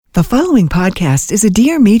The following podcast is a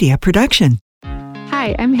Dear Media production.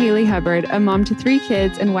 Hi, I'm Haley Hubbard, a mom to 3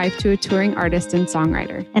 kids and wife to a touring artist and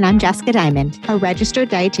songwriter. And I'm Jessica Diamond, a registered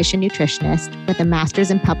dietitian nutritionist with a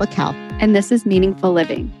master's in public health. And this is Meaningful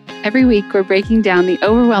Living. Every week, we're breaking down the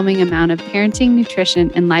overwhelming amount of parenting,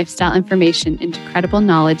 nutrition, and lifestyle information into credible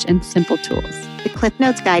knowledge and simple tools. The Cliff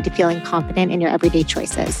Notes Guide to feeling confident in your everyday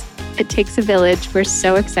choices. It takes a village. We're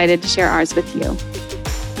so excited to share ours with you.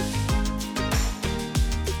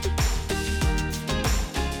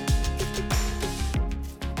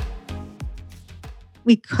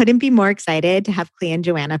 We couldn't be more excited to have Clea and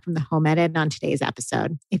Joanna from The Home Edit on today's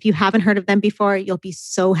episode. If you haven't heard of them before, you'll be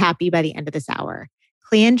so happy by the end of this hour.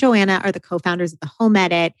 Clea and Joanna are the co-founders of The Home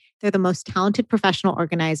Edit. They're the most talented professional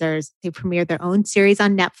organizers. They premiered their own series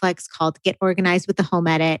on Netflix called Get Organized with The Home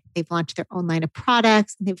Edit. They've launched their own line of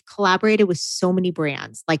products, and they've collaborated with so many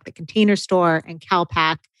brands like The Container Store and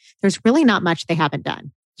CalPac. There's really not much they haven't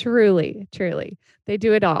done. Truly. They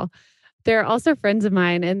do it all. They're also friends of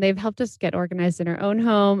mine, and they've helped us get organized in our own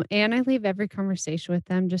home. And I leave every conversation with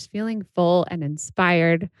them just feeling full and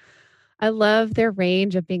inspired. I love their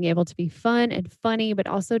range of being able to be fun and funny, but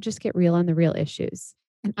also just get real on the real issues.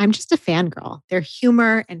 And I'm just a fangirl. Their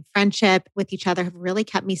humor and friendship with each other have really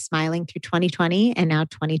kept me smiling through 2020 and now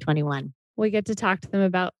 2021. We get to talk to them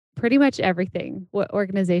about pretty much everything, what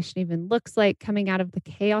organization even looks like coming out of the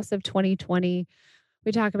chaos of 2020.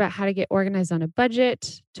 We talk about how to get organized on a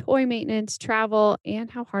budget, toy maintenance, travel, and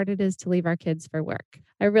how hard it is to leave our kids for work.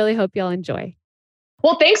 I really hope y'all enjoy.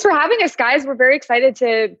 Well, thanks for having us, guys. We're very excited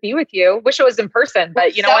to be with you. Wish it was in person,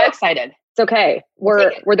 but you know what? Excited. It's okay.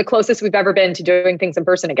 We're the closest we've ever been to doing things in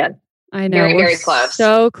person again. I know. Very, we're very close.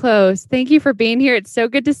 So close. Thank you for being here. It's so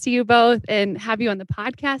good to see you both and have you on the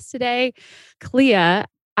podcast today. Clea,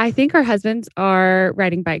 I think our husbands are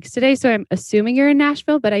riding bikes today, so I'm assuming you're in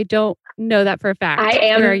Nashville, but I don't know that for a fact. I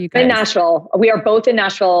am Where are you guys? in Nashville. We are both in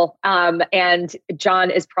Nashville, and John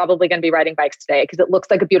is probably going to be riding bikes today because it looks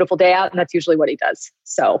like a beautiful day out, and that's usually what he does.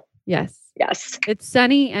 So Yes. It's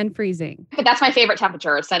sunny and freezing. That's my favorite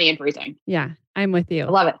temperature, sunny and freezing. Yeah, I'm with you. I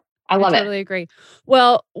love it. I love it. Totally agree.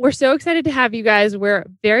 Well, we're so excited to have you guys. We're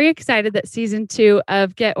very excited that season 2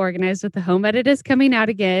 of Get Organized with The Home Edit is coming out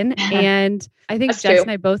again. And I think That's Jess true.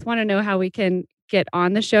 and I both want to know how we can get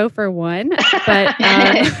on the show for one. But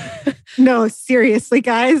No, seriously,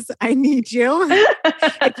 guys, I need you.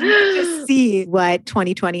 If you could just see what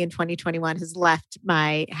 2020 and 2021 has left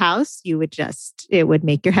my house, it would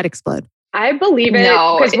make your head explode. I believe it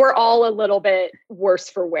No, because we're all a little bit worse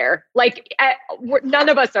for wear. Like none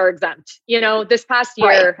of us are exempt. You know, this past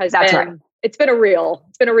year it's been a real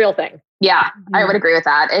thing. Yeah, I would agree with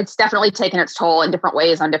that. It's definitely taken its toll in different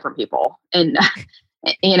ways on different people. And,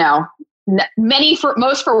 you know,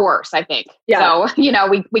 most for worse, I think. Yeah. So, you know,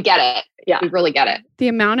 we get it. Yeah. We really get it. the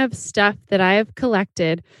amount of stuff that I have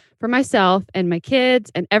collected for myself and my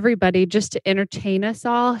kids and everybody just to entertain us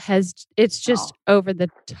all it's just over the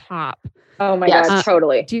top. Oh my Yes. God,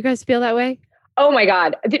 totally. Do you guys feel that way? Oh my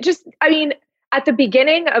God. At the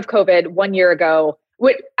beginning of COVID 1 year ago,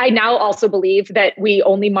 I now also believe that we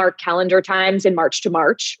only mark calendar times in March to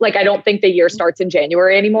March. Like, I don't think the year starts in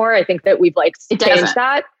January anymore. I think that we've changed doesn't.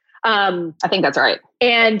 that. I think that's right.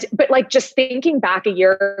 But just thinking back a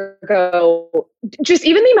year ago, just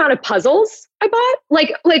even the amount of puzzles I bought,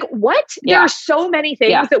 like what? Yeah. There are so many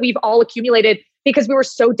things that we've all accumulated because we were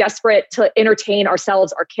so desperate to entertain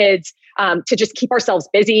ourselves, our kids, to just keep ourselves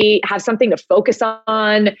busy, have something to focus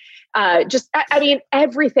on.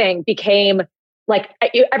 Everything became like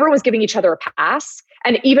everyone was giving each other a pass.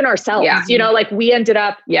 And even ourselves, we ended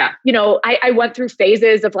up, I went through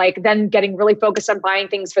phases of then getting really focused on buying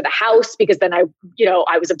things for the house because then I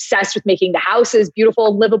was obsessed with making the house as beautiful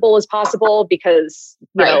and livable as possible because,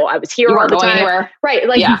 I was here all the time. Anywhere. Right.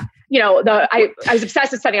 I was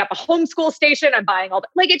obsessed with setting up a homeschool station. I'm buying all that.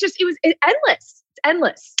 It was endless. It's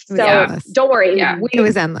endless. So endless. don't worry. Yeah. It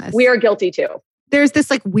was endless. We are guilty too. There's this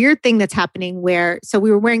weird thing that's happening where, so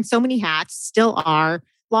we were wearing so many hats, still are,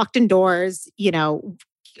 locked indoors,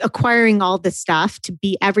 acquiring all this stuff to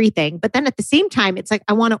be everything. But then at the same time, it's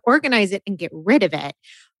I want to organize it and get rid of it.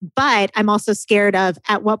 But I'm also scared of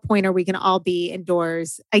at what point are we going to all be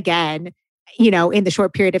indoors again, in the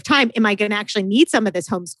short period of time? Am I going to actually need some of this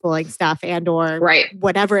homeschooling stuff or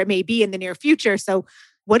whatever it may be in the near future? So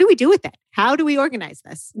what do we do with it? How do we organize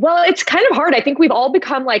this? Well, it's kind of hard. I think we've all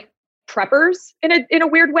become preppers in a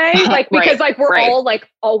weird way, because we're all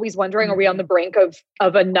always wondering, are we on the brink of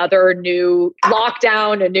another new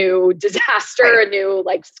lockdown, a new disaster, a new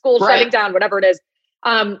school shutting down, whatever it is.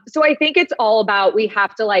 So I think it's all about, we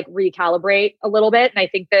have to recalibrate a little bit. And I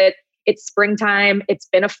think that it's springtime. It's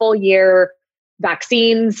been a full year.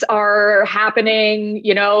 vaccines are happening,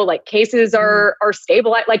 like cases are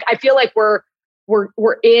stabilized. Like, I feel like we're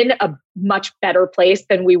in a much better place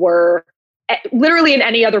than we were literally in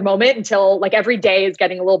any other moment, until like every day is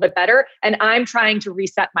getting a little bit better. And I'm trying to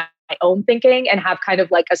reset my own thinking and have kind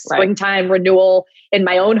of like a springtime renewal in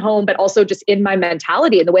my own home, but also just in my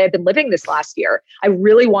mentality and the way I've been living this last year. I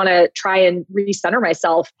really want to try and recenter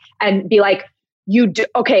myself and be like,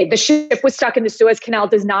 okay, the ship was stuck in the Suez Canal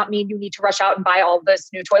does not mean you need to rush out and buy all this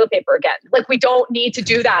new toilet paper again. Like, we don't need to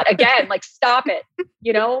do that again. Like, stop it,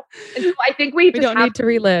 And so I think we don't need to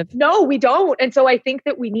relive. No, we don't. And so I think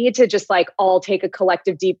that we need to just like all take a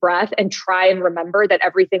collective deep breath and try and remember that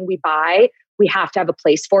everything we buy, we have to have a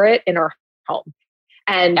place for it in our home.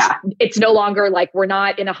 And it's no longer like we're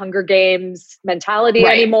not in a Hunger Games mentality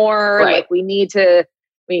anymore. Right. Like, we need to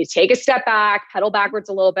take a step back, pedal backwards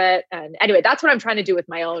a little bit. And anyway, that's what I'm trying to do with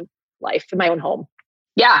my own life, in my own home.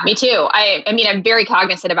 Yeah, me too. I mean, I'm very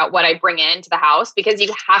cognizant about what I bring into the house, because you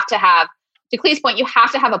have to have, to Clee's point, you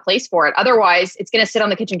have to have a place for it. Otherwise, it's going to sit on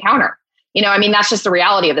the kitchen counter. I mean, that's just the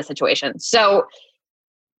reality of the situation. So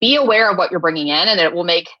be aware of what you're bringing in, and it will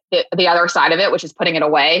make the other side of it, which is putting it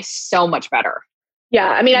away, so much better.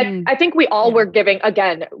 Yeah. I mean, I think we all were giving,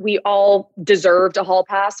 again, we all deserved a hall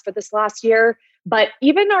pass for this last year. But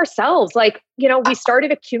even ourselves, like, we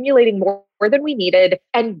started accumulating more than we needed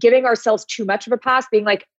and giving ourselves too much of a pass, being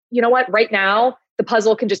like, you know what, right now, the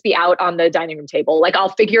puzzle can just be out on the dining room table. Like, I'll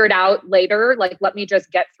figure it out later. Like, let me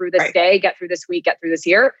just get through this day, get through this week, get through this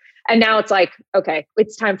year. And now it's like, okay,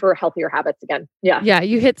 it's time for healthier habits again. Yeah. Yeah.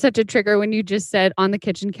 You hit such a trigger when you just said on the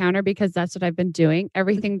kitchen counter, because that's what I've been doing.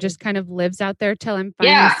 Everything just kind of lives out there till I'm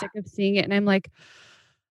finally sick of seeing it. And I'm like,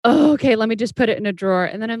 oh, okay, let me just put it in a drawer.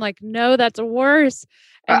 And then I'm like, no, that's worse.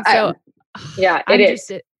 And so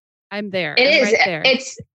I'm there. It is. Right there.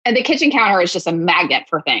 And the kitchen counter is just a magnet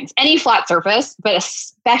for things. Any flat surface, but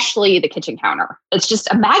especially the kitchen counter. It's just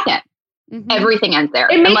a magnet. Mm-hmm. Everything ends there.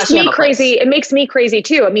 It makes me crazy. It makes me crazy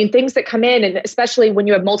too. I mean, things that come in, and especially when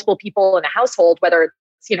you have multiple people in a household, whether it's,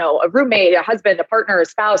 a roommate, a husband, a partner, a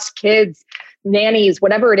spouse, kids, nannies,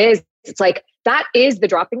 whatever it is, it's like, that is the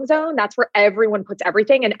dropping zone. That's where everyone puts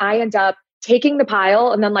everything. And I end up taking the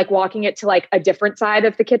pile and then like walking it to like a different side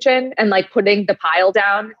of the kitchen and like putting the pile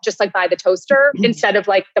down just like by the toaster instead of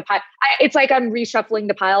like the pile. It's like I'm reshuffling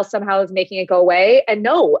the pile somehow, is making it go away. And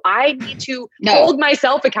no, I need to hold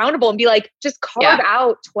myself accountable and be like, just carve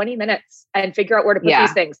out 20 minutes and figure out where to put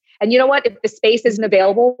these things. And you know what? If the space isn't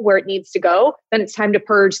available where it needs to go, then it's time to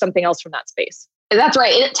purge something else from that space. That's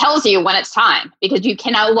right. It tells you when it's time, because you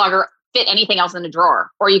can no longer fit anything else in the drawer,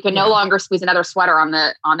 or you can no longer squeeze another sweater on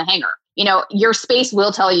the hanger. Your space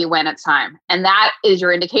will tell you when it's time. And that is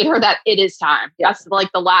your indicator that it is time. That's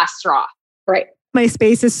like the last straw. Right. My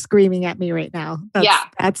space is screaming at me right now.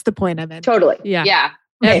 That's the point I'm in. Totally. Yeah.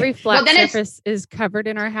 Every flat surface is covered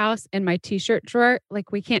in our house, and my t-shirt drawer,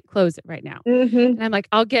 like, we can't close it right now. Mm-hmm. And I'm like,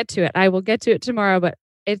 I'll get to it. I will get to it tomorrow, but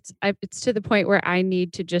it's to the point where I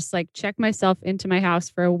need to just like check myself into my house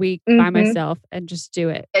for a week by myself and just do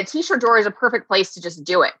it. A t-shirt drawer is a perfect place to just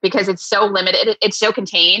do it, because it's so limited. It's so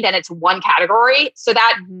contained, and it's one category, so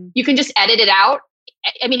that you can just edit it out.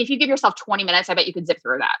 I mean, if you give yourself 20 minutes, I bet you could zip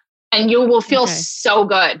through that, and you will feel so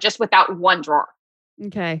good just without one drawer.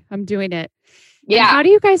 Okay. I'm doing it. Yeah. And how do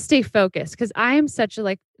you guys stay focused? Because I am such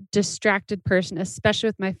a distracted person, especially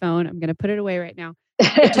with my phone. I'm going to put it away right now.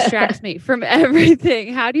 It distracts me from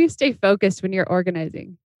everything. How do you stay focused when you're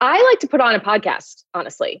organizing? I like to put on a podcast,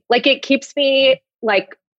 honestly. Like, it keeps me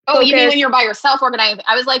like, oh, you mean when you're by yourself organizing?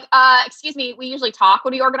 I was like, excuse me, we usually talk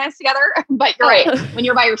when we organize together, but you're right. When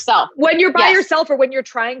you're by yourself. When you're by yourself, or when you're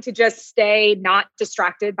trying to just stay not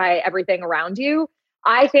distracted by everything around you,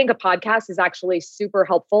 I think a podcast is actually super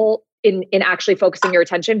helpful in actually focusing your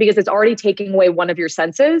attention, because it's already taking away one of your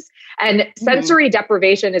senses, and sensory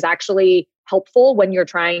deprivation is actually helpful when you're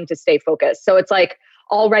trying to stay focused. So it's like,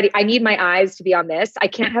 already, I need my eyes to be on this. I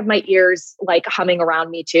can't have my ears like humming around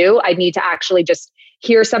me too. I need to actually just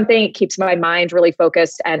hear something. It keeps my mind really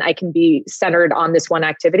focused, and I can be centered on this one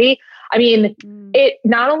activity. I mean, it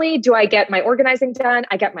not only do I get my organizing done,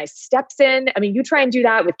 I get my steps in. I mean, you try and do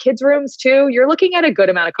that with kids' rooms too. You're looking at a good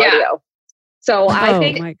amount of cardio. Yeah. So I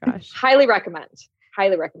think highly recommend.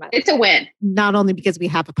 It's a win. Not only because we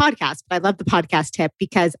have a podcast, but I love the podcast tip,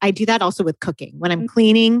 because I do that also with cooking. When I'm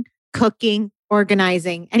cleaning, cooking,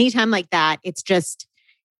 organizing, anytime like that, it's just,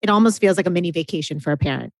 it almost feels like a mini vacation for a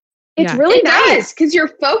parent. It's really nice because you're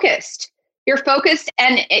focused. You're focused,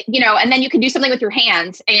 and and then you can do something with your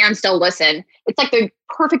hands and still listen. It's like the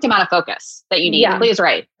perfect amount of focus that you need. Yeah. Please,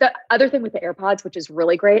 right. The other thing with the AirPods, which is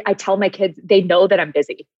really great, I tell my kids, they know that I'm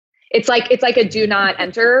busy. It's like a do not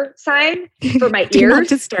enter sign for my do ears. not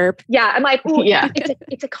disturb. Yeah. I'm like,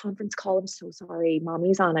 it's a conference call. I'm so sorry.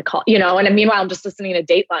 Mommy's on a call, and meanwhile, I'm just listening to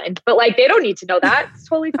Dateline, but like, they don't need to know that. It's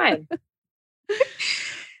totally fine.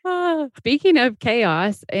 Speaking of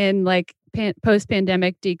chaos and like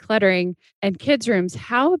post-pandemic decluttering and kids' rooms,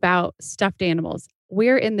 how about stuffed animals?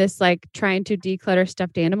 We're in this like trying to declutter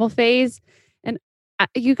stuffed animal phase. And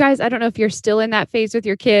you guys, I don't know if you're still in that phase with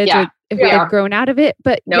your kids or if they've grown out of it,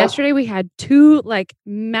 but yesterday we had 2 like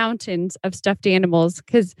mountains of stuffed animals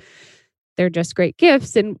because they're just great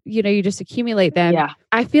gifts and you just accumulate them. Yeah.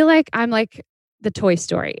 I feel like I'm like the Toy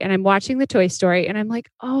Story and I'm watching the Toy Story and I'm like,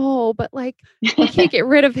 oh, but like I can't get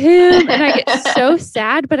rid of him. And I get so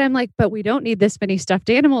sad, but I'm like, but we don't need this many stuffed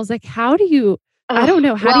animals. Like, how do you, I don't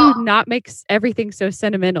know. How do you not make everything so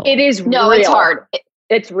sentimental? It is real. It's hard.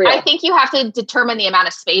 It's real. I think you have to determine the amount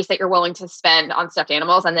of space that you're willing to spend on stuffed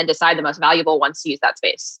animals and then decide the most valuable ones to use that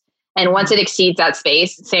space. And once it exceeds that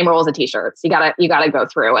space, same rule as the t-shirts. You gotta go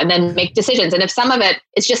through and then make decisions. And if some of it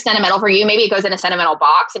is just sentimental for you, maybe it goes in a sentimental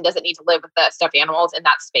box and doesn't need to live with the stuffed animals in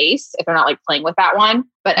that space if they're not like playing with that one.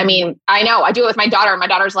 But I mean, I know I do it with my daughter. My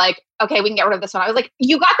daughter's like, okay, we can get rid of this one. I was like,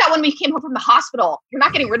 you got that when we came home from the hospital. You're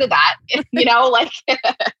not getting rid of that, like.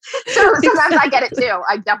 So sometimes I get it too.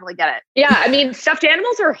 I definitely get it. Yeah, I mean, stuffed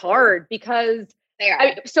animals are hard because.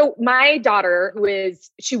 So my daughter,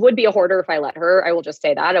 she would be a hoarder if I let her. I will just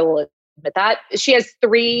say that. I will admit that. She has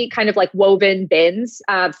 3 kind of like woven bins,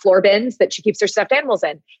 floor bins that she keeps her stuffed animals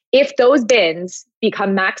in. If those bins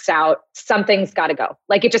become maxed out, something's got to go.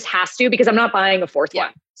 Like it just has to, because I'm not buying a 4th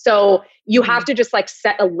one. So you have to just like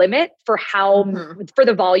set a limit for for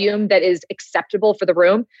the volume that is acceptable for the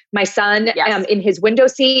room. My son, in his window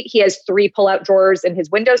seat, he has 3 pull-out drawers in his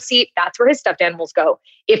window seat. That's where his stuffed animals go.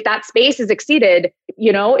 If that space is exceeded,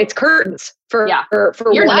 it's curtains for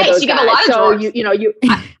You're one nice. of those You guys. give a lot of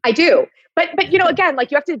drawers. I do. But again, like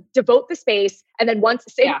you have to devote the space. And then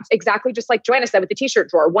exactly just like Joanna said with the t-shirt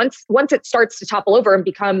drawer, once it starts to topple over and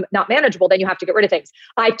become not manageable, then you have to get rid of things.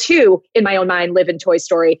 I too, in my own mind, live in Toy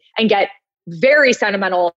Story and get very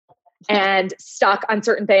sentimental and stuck on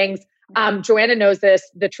certain things. Joanna knows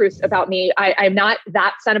the truth about me. I'm not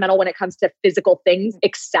that sentimental when it comes to physical things,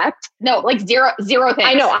 except like zero things.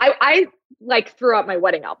 I know. I like threw out my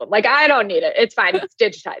wedding album. Like I don't need it. It's fine. It's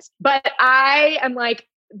digitized. But I am like,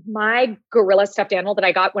 my gorilla stuffed animal that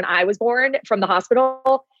I got when I was born from the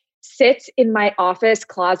hospital sits in my office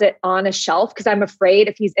closet on a shelf because I'm afraid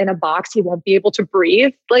if he's in a box, he won't be able to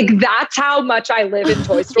breathe. Like that's how much I live in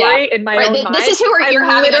Toy Story in my own mind. This is who you're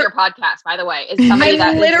having on your podcast, by the way, is somebody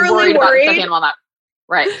that is worried about stuffed animal.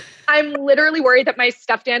 Right. I'm literally worried that my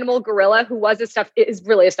stuffed animal gorilla, who is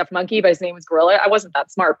really a stuffed monkey, but his name was Gorilla. I wasn't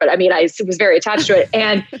that smart, but I mean, I was very attached to it.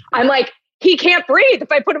 And I'm like, he can't breathe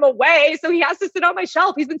if I put him away. So he has to sit on my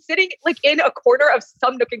shelf. He's been sitting like in a corner of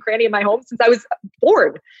some nook and cranny in my home since I was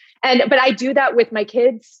born. But I do that with my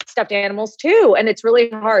kids' stuffed animals too. And it's really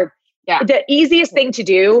hard. Yeah. The easiest thing to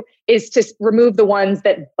do is to remove the ones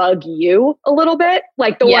that bug you a little bit.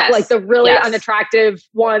 Like the one, like the really unattractive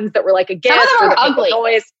ones that were like a gift. Some of them are ugly.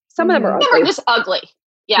 Noise. Some of them are ugly. Some are just ugly.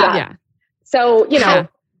 Yeah. So,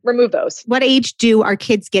 remove those. What age do our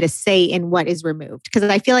kids get a say in what is removed? Because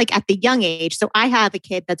I feel like at the young age, so I have a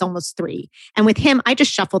kid that's almost 3. And with him, I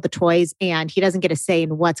just shuffle the toys and he doesn't get a say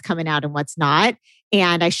in what's coming out and what's not.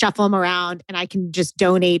 And I shuffle them around and I can just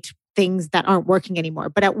donate things that aren't working anymore.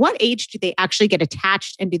 But at what age do they actually get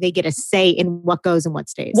attached and do they get a say in what goes and what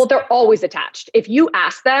stays? Well, they're always attached. If you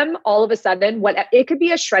ask them all of a sudden, it could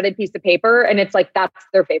be a shredded piece of paper and it's like, that's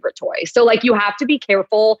their favorite toy. So like you have to be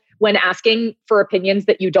careful when asking for opinions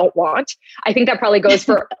that you don't want. I think that probably goes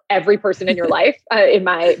for every person in your life, in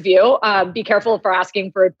my view. Be careful for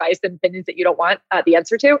asking for advice and opinions that you don't want the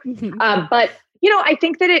answer to. But I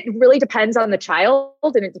think that it really depends on the child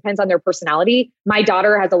and it depends on their personality. My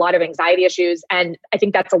daughter has a lot of anxiety issues. And I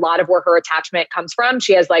think that's a lot of where her attachment comes from.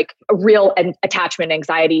 She has like a real attachment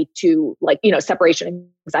anxiety to separation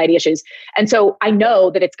anxiety issues. And so I know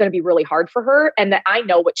that it's going to be really hard for her and that I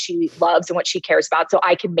know what she loves and what she cares about. So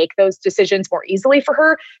I can make those decisions more easily for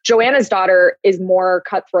her. Joanna's daughter is more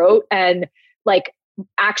cutthroat and like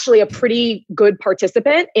actually a pretty good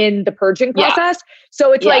participant in the purging process.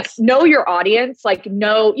 So it's like, know your audience, like we're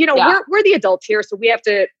the adults here. So we have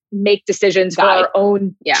to make decisions for our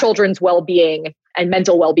own children's well-being and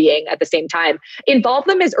mental well-being at the same time. Involve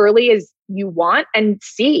them as early as you want and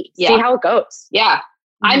see how it goes. Yeah.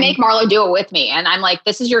 I make Marlo do it with me and I'm like,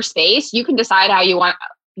 this is your space. You can decide how you want.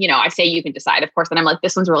 I say you can decide, of course, and I'm like,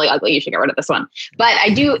 this one's really ugly. You should get rid of this one. But I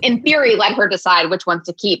do, in theory, let her decide which ones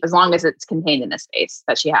to keep as long as it's contained in the space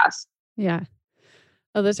that she has. Yeah.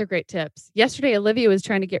 Oh, those are great tips. Yesterday, Olivia was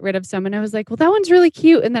trying to get rid of some and I was like, well, that one's really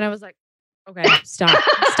cute. And then I was like, okay, stop,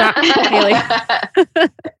 Haley.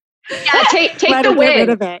 Yeah, take the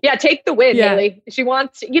win. Yeah, take the win, Haley. She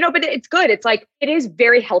wants, but it's good. It's like, it is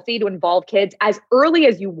very healthy to involve kids as early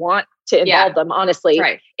as you want to involve them, honestly.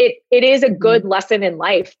 Right. It is a good lesson in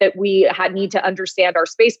life that we need to understand our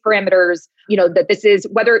space parameters, that this is,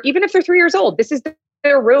 even if they're 3 years old, this is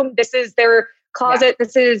their room, this is their closet,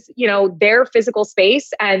 this is, their physical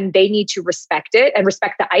space, and they need to respect it and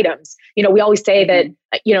respect the items. We always say that,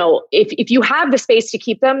 if you have the space to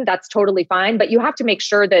keep them, that's totally fine. But you have to make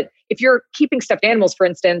sure that if you're keeping stuffed animals, for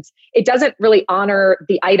instance, it doesn't really honor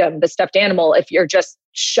the item, the stuffed animal, if you're just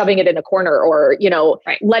shoving it in a corner or,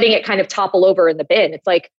 letting it kind of topple over in the bin. It's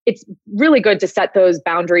like, it's really good to set those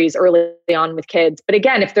boundaries early on with kids. But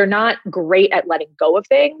again, if they're not great at letting go of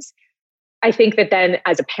things, I think that then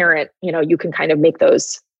as a parent, you can kind of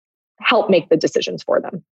help make the decisions for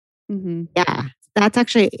them. Mm-hmm. Yeah, that's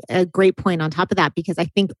actually a great point on top of that, because I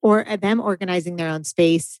think them organizing their own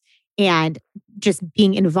space and just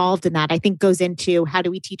being involved in that, I think goes into how do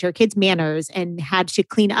we teach our kids manners and how to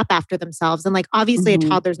clean up after themselves. And like, obviously a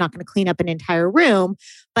toddler's not going to clean up an entire room,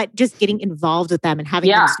 but just getting involved with them and having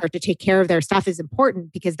them start to take care of their stuff is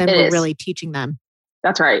important, because then we're really teaching them.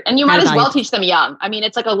 That's right. And you might as well teach them young. I mean,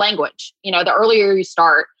 it's like a language. The earlier you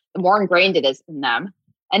start, the more ingrained it is in them.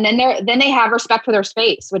 And then they have respect for their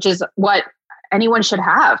space, which is what anyone should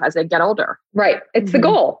have as they get older. Right. It's the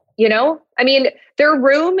goal, I mean, their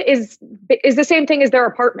room is the same thing as their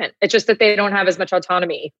apartment. It's just that they don't have as much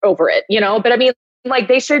autonomy over it, but I mean, like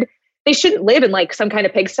they shouldn't live in like some kind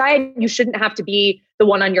of pigsty. You shouldn't have to be the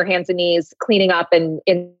one on your hands and knees cleaning up and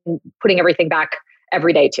putting everything back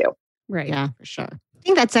every day too. Right. Yeah, for sure. I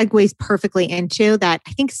think that segues perfectly into that.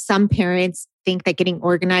 I think some parents think that getting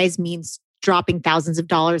organized means dropping thousands of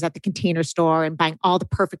dollars at the Container Store and buying all the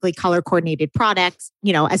perfectly color coordinated products,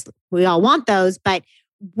 as we all want those. But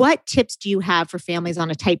what tips do you have for families on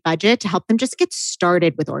a tight budget to help them just get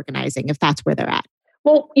started with organizing if that's where they're at?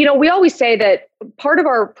 Well, we always say that part of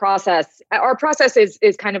our process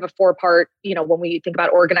is kind of a 4-part, when we think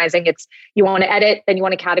about organizing, it's you want to edit, then you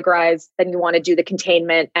want to categorize, then you want to do the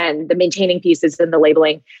containment and the maintaining pieces and the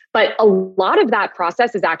labeling. But a lot of that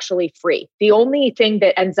process is actually free. The only thing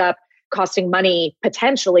that ends up costing money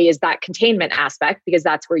potentially is that containment aspect, because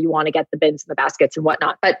that's where you want to get the bins and the baskets and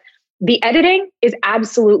whatnot. But the editing is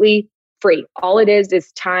absolutely free. All it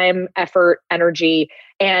is time, effort, energy,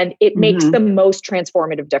 and it makes the most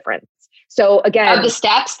transformative difference. So again, of the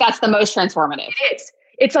steps, that's the most transformative.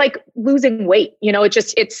 It's like losing weight.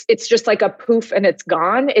 It's just like a poof and it's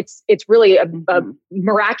gone. It's really a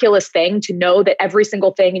miraculous thing to know that every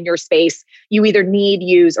single thing in your space you either need,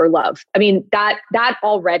 use, or love. I mean, that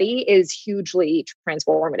already is hugely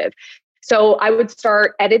transformative. So I would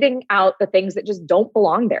start editing out the things that just don't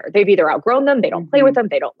belong there. They've either outgrown them, they don't play with them,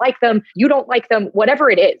 they don't like them, you don't like them,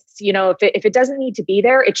 whatever it is. If it doesn't need to be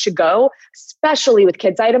there, it should go, especially with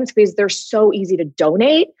kids' items, because they're so easy to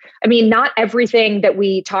donate. I mean, not everything that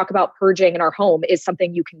we talk about purging in our home is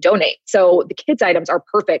something you can donate. So the kids' items are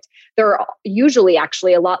perfect. They're usually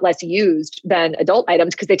actually a lot less used than adult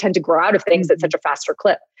items because they tend to grow out of things at such a faster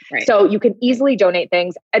clip. Right. So you can easily donate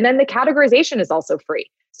things. And then the categorization is also free.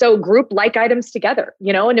 So group like items together,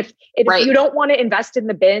 and if you don't want to invest in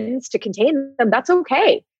the bins to contain them, that's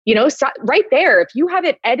okay. Right there, if you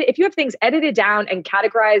have things edited down and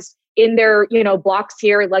categorized in their, blocks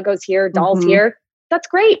here, Legos here, dolls here, that's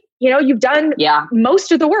great. You've done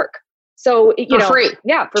most of the work. So, for free.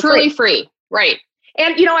 Yeah. For truly free. Right.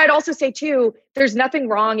 And, I'd also say too, there's nothing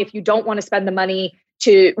wrong if you don't want to spend the money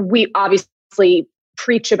we obviously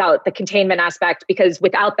preach about the containment aspect, because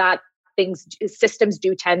without that, systems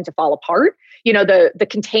do tend to fall apart. The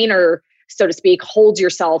container, so to speak, holds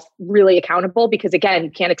yourself really accountable, because again,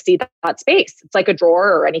 you can't exceed that space. It's like a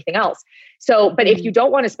drawer or anything else. So, but if you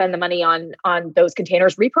don't want to spend the money on those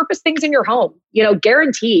containers, repurpose things in your home.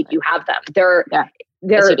 Guaranteed you have them.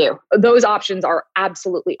 Yes, you do. Those options are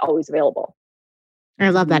absolutely always available. I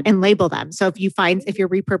love that. And label them. So if you're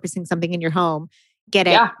repurposing something in your home, get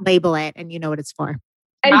it, label it, and you know what it's for.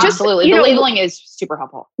 And absolutely. The labeling is super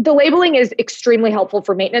helpful. The labeling is extremely helpful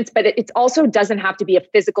for maintenance, but it also doesn't have to be a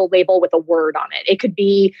physical label with a word on it. It could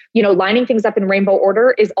be, lining things up in rainbow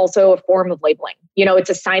order is also a form of labeling. It's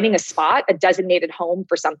assigning a spot, a designated home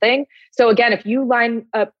for something. So again, if you line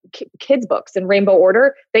up kids' books in rainbow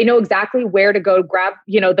order, they know exactly where to go grab,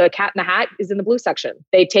 the Cat in the Hat is in the blue section.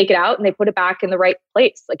 They take it out and they put it back in the right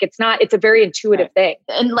place. Like it's a very intuitive thing.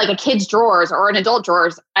 And like a kid's drawers or an adult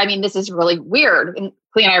drawers, I mean, this is really weird. And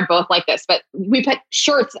Clea and I are both like this, but we put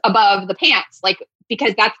shirts above the pants,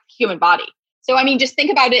 because that's the human body. So, I mean, just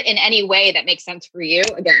think about it in any way that makes sense for you.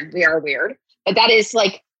 Again, we are weird, but that is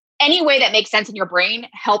like any way that makes sense in your brain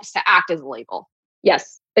helps to act as a label.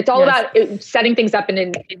 Yes. It's all about setting things up in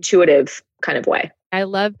an intuitive kind of way. I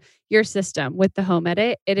love your system with the home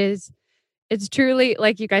edit. It's truly,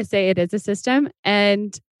 like you guys say, it is a system,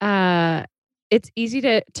 and it's easy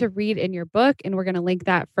to read in your book, and we're going to link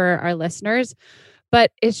that for our listeners,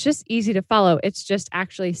 but it's just easy to follow. It's just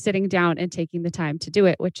actually sitting down and taking the time to do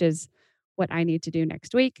it, which is what I need to do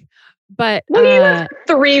next week. But you have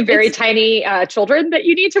 3 very tiny children that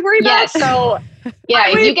you need to worry about. So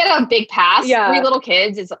if you get a big pass, 3 little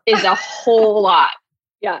kids is a whole lot.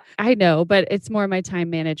 Yeah, I know, but it's more my time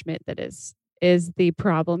management that is the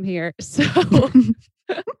problem here.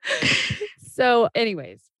 So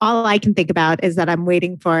anyways, all I can think about is that I'm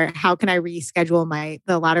waiting for how can I reschedule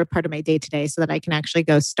the latter part of my day today so that I can actually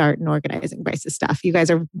go start and organizing Bryce's stuff. You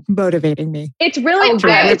guys are motivating me. It's really,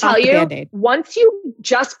 I would tell you, once you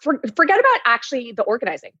just forget about actually the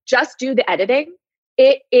organizing, just do the editing.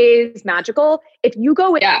 It is magical. If you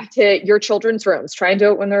go into your children's rooms, try and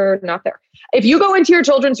do it when they're not there. If you go into your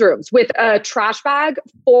children's rooms with a trash bag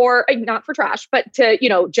not for trash, but to,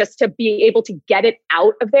 just to be able to get it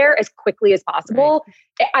out of there as quickly as possible.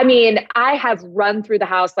 Right. I mean, I have run through the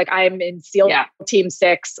house like I'm in SEAL Team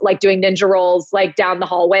 6, like doing ninja rolls, like down the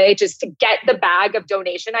hallway, just to get the bag of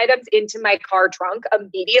donation items into my car trunk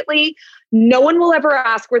immediately. No one will ever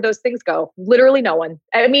ask where those things go. Literally no one.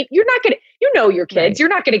 I mean, you're not going to, your kids, right. You're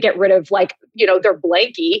not going to get rid of like, their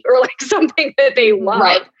blankie or like something that they love.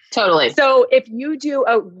 Right. Totally. So if you do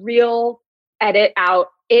a real edit out,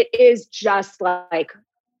 it is just like,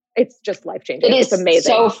 it's just life-changing. It's amazing.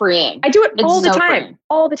 So freeing. I do it all the time. Freeing.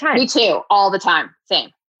 All the time. Me too. All the time. Same.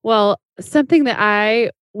 Well, something that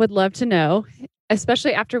I would love to know,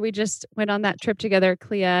 especially after we just went on that trip together,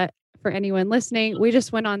 Clea, for anyone listening, we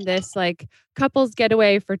just went on this like couples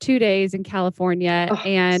getaway for 2 days in California.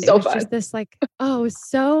 And so it was fun. Just this like, it was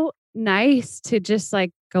so nice to just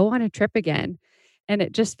like go on a trip again. And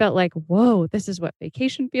it just felt like, whoa, this is what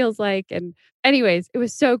vacation feels like. And anyways, it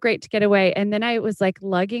was so great to get away. And then I was like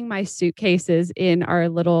lugging my suitcases in our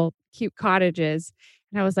little cute cottages.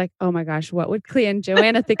 And I was like, oh my gosh, what would Clea and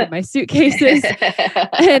Joanna think of my suitcases?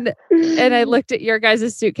 and I looked at your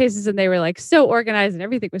guys' suitcases and they were like so organized and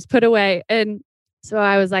everything was put away. And so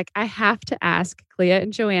I was like, I have to ask Clea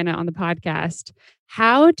and Joanna on the podcast,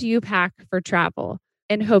 how do you pack for travel?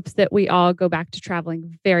 In hopes that we all go back to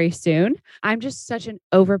traveling very soon. I'm just such an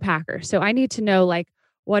overpacker. So I need to know like,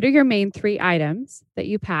 what are your main 3 items that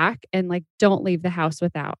you pack and like, don't leave the house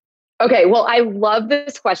without? Okay. Well, I love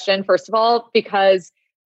this question, first of all, because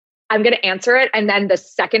I'm going to answer it. And then the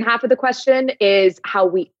second half of the question is how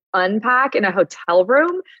we unpack in a hotel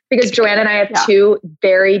room, because Joanna and I have 2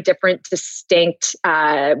 very different, distinct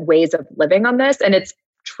ways of living on this. And it's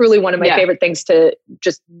truly one of my favorite things to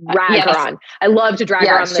just drag her on. I love to drag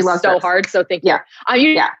her on this so hard. So thank you.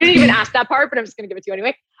 You didn't even ask that part, but I'm just going to give it to you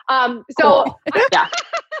anyway. So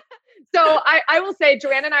I will say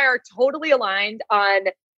Joanna and I are totally aligned on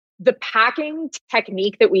the packing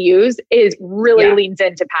technique that we use is really leans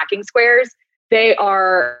into packing squares. They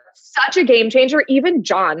are such a game changer. Even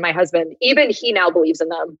John, my husband, even he now believes in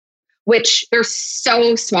them, which they're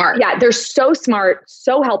so smart. Yeah, they're so smart,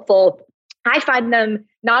 so helpful. I find them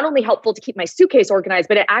not only helpful to keep my suitcase organized,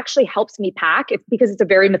 but it actually helps me pack. It's because it's a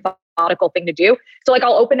very methodical thing to do. So like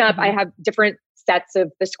I'll open up, I have different sets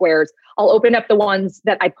of the squares. I'll open up the ones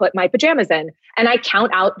that I put my pajamas in and I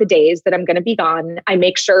count out the days that I'm going to be gone. I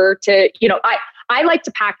make sure to, I like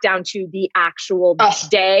to pack down to the actual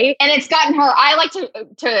day. And it's gotten her, I like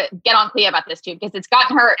to get on Clea about this too, because it's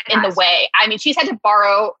gotten her in the way. I mean, she's had to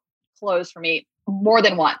borrow clothes from me more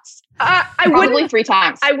than once. Probably 3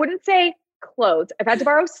 times. I wouldn't say clothes. I've had to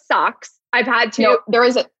borrow socks. I've had to. No, there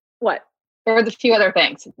is what? There was a few other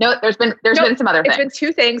things. No, there's been some other things. It's been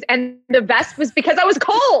 2 things, and the vest was because I was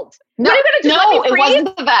cold. No, what are you gonna do? No, it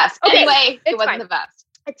wasn't the vest. Okay, anyway, it wasn't the vest.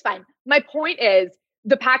 It's fine. My point is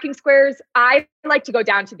the packing squares. I like to go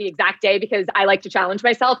down to the exact day because I like to challenge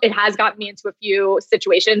myself. It has gotten me into a few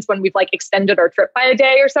situations when we've like extended our trip by a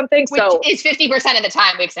day or something. Which is 50% of the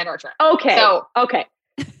time we extend our trip. Okay.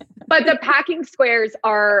 But the packing squares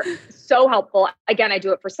are so helpful. Again, I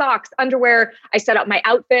do it for socks, underwear. I set up my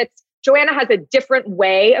outfits. Joanna has a different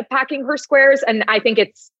way of packing her squares. And I think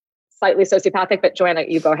it's slightly sociopathic, but Joanna,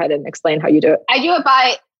 you go ahead and explain how you do it. I do it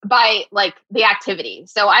by like the activity.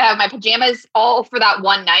 So I have my pajamas all for that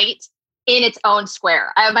one night in its own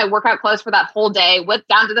square. I have my workout clothes for that whole day with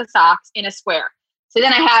down to the socks in a square. So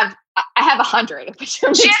then I have 100. She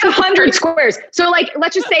has 100 squares. So like,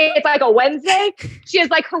 let's just say it's like a Wednesday. She has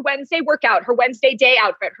like her Wednesday workout, her Wednesday day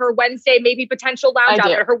outfit, her Wednesday maybe potential lounge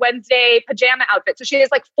outfit, her Wednesday pajama outfit. So she has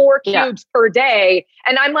like 4 cubes per day.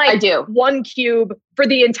 And I'm like 1 cube for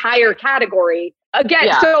the entire category.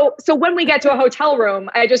 Again, so when we get to a hotel room,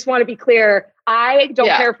 I just want to be clear. I don't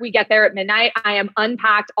care if we get there at midnight. I am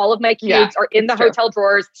unpacked. All of my cubes are in the hotel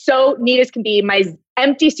drawers. So neat as can be. My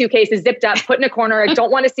empty suitcase is zipped up, put in a corner. I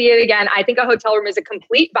don't want to see it again. I think a hotel room is a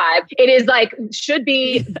complete vibe. It is like, should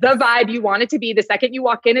be the vibe you want it to be. The second you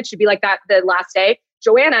walk in, it should be like that the last day.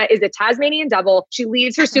 Joanna is a Tasmanian devil. She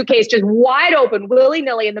leaves her suitcase just wide open,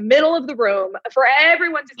 willy-nilly in the middle of the room for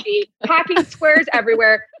everyone to see, packing squares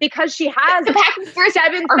everywhere because she has the packing squares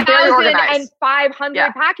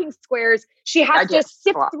 7,500 packing squares. She has to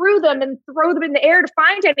sift through them and throw them in the air to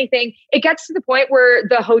find anything. It gets to the point where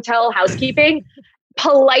the hotel housekeeping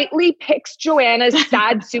politely picks Joanna's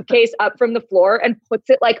sad suitcase up from the floor and puts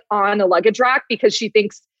it like on a luggage rack because she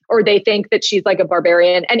thinks or they think that she's like a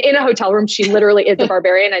barbarian. And in a hotel room, she literally is a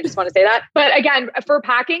barbarian. I just want to say that. But again, for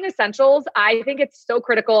packing essentials, I think it's so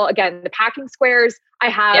critical. Again, the packing squares, I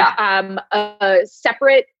have a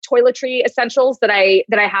separate toiletry essentials that I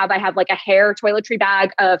have. I have like a hair toiletry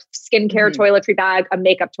bag, a skincare toiletry bag, a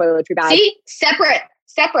makeup toiletry bag. See, separate.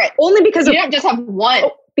 Only because you don't just have one.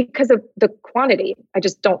 Because of the quantity. I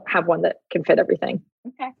just don't have one that can fit everything.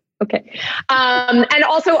 Okay. And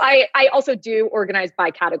also I also do organize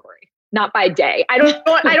by category, not by day. I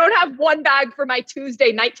don't have one bag for my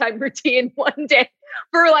Tuesday nighttime routine, one day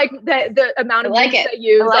for like the amount of weeks I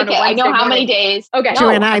use. I know how many days. Okay.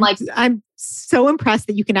 Joanna, I'm so impressed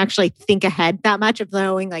that you can actually think ahead that much of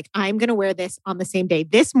knowing like, I'm going to wear this on the same day,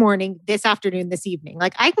 this morning, this afternoon, this evening.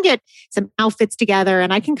 Like I can get some outfits together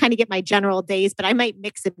and I can kind of get my general days, but I might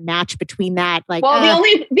mix and match between that. Like, well,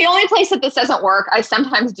 the only place that this doesn't work, I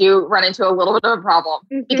sometimes do run into a little bit of a problem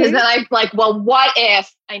because then I'm like, well, what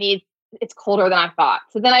if it's colder than I thought.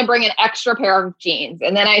 So then I bring an extra pair of jeans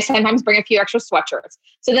and then I sometimes bring a few extra sweatshirts.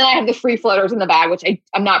 So then I have the free floaters in the bag, which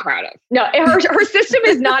I'm not proud of. No, her system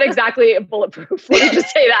is not exactly bulletproof. Let me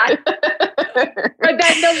just say that. But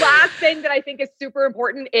then the last thing that I think is super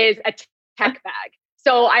important is a tech bag.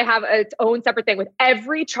 So I have its own separate thing with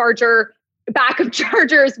every charger, backup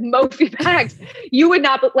chargers, Mophie bags. You would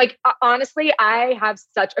not, like, honestly, I have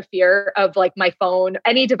such a fear of like my phone,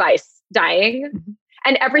 any device dying.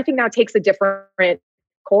 And everything now takes a different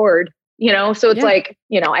cord, So it's like,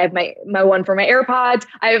 I have my one for my AirPods.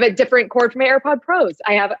 I have a different cord for my AirPod Pros.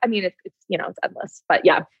 It's endless. But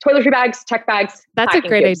yeah, toiletry bags, tech bags. That's a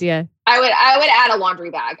great idea. I would add a laundry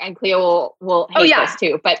bag, and Cleo will hate this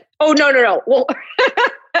too. But no. Well,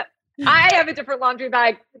 I have a different laundry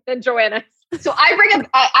bag than Joanna's. So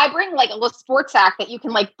I bring like a little sports sack that you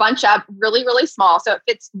can like bunch up really, really small. So it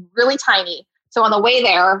fits really tiny. So on the way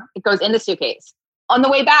there, it goes in the suitcase. On the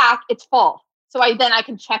way back, it's full. So I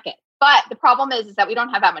can check it. But the problem is that we don't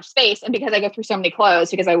have that much space. And because I go through so many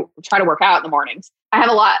clothes, because I try to work out in the mornings, I have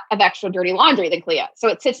a lot of extra dirty laundry than Cleo. So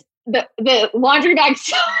it sits, the laundry bag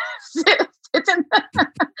sits in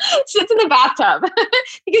the bathtub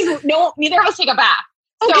because neither of us take a bath.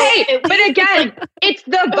 Okay, so but again, it's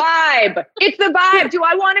the vibe. It's the vibe. Do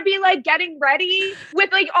I want to be like getting ready with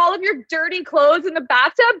like all of your dirty clothes in the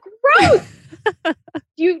bathtub? Gross.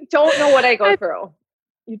 You don't know what I go through.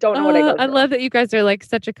 You don't know what I go through. I love that you guys are like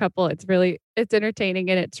such a couple. It's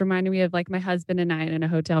entertaining and it's reminding me of like my husband and I in a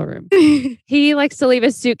hotel room. He likes to leave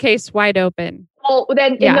his suitcase wide open. Well,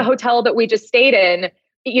 then in the hotel that we just stayed in,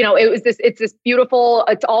 it's this beautiful,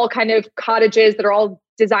 it's all kind of cottages that are all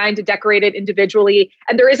designed to decorate it individually.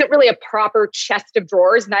 And there isn't really a proper chest of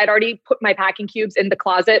drawers. And I'd already put my packing cubes in the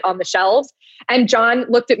closet on the shelves. And John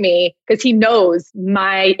looked at me because he knows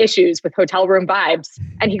my issues with hotel room vibes.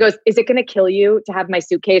 And he goes, "Is it going to kill you to have my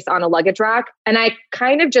suitcase on a luggage rack?" And I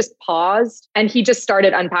kind of just paused and he just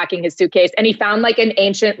started unpacking his suitcase. And he found like an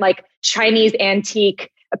ancient, like Chinese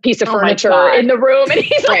antique a piece of furniture in the room, and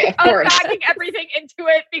he's like unpacking everything into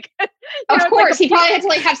it because of course he probably had to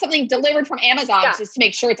like have something delivered from Amazon just to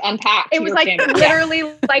make sure it's unpacked. It was like literally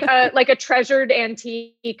like a treasured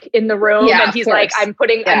antique in the room, and he's like, I'm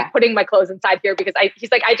putting my clothes inside here because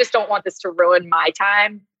he's like, I just don't want this to ruin my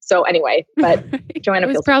time. So anyway, but Joanna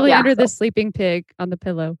was probably under the sleeping pig on the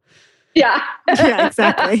pillow. Yeah,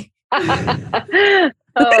 exactly. It's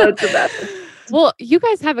the best. Well, you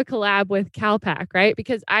guys have a collab with CalPac, right?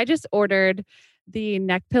 Because I just ordered the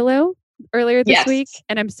neck pillow earlier this week,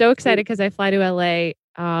 and I'm so excited because I fly to LA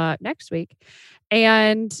next week,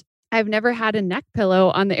 and I've never had a neck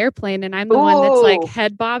pillow on the airplane, and I'm the one that's like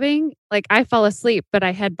head bobbing. Like I fall asleep, but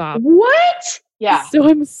I head bob. What? Yeah. So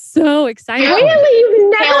I'm so excited. Really?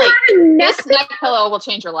 You've never Haley, had a neck this neck pillow will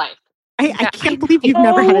change your life. I can't believe you've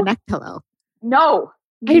never had a neck pillow. No.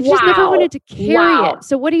 I've just never wanted to carry Wow. it.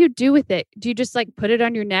 So what do you do with it? Do you just like put it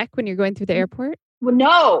on your neck when you're going through the airport? Well,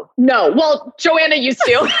 no. Well, Joanna used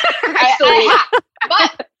to. I have.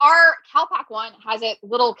 But our CalPAC one has a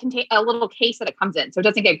little case that it comes in, so it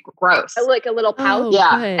doesn't get gross. Like a little pouch. Oh,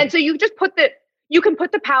 Yeah. good. And so you just you can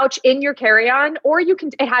put the pouch in your carry-on, or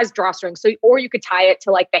it has drawstrings. or you could tie it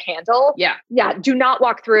to like the handle. Yeah. Yeah. Do not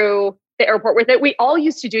walk through the airport with it. We all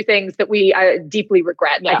used to do things that we deeply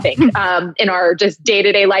regret, I think, in our just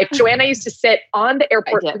day-to-day life. Joanna used to sit on the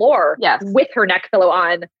airport floor with her neck pillow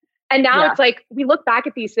on. And now it's like, we look back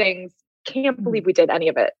at these things, can't believe we did any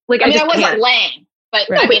of it. Like, I wasn't laying, but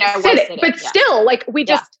right. I was sitting. But still, like we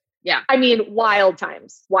just, I mean, wild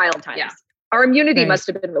times. Yeah. Our immunity must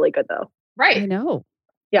have been really good though. I know.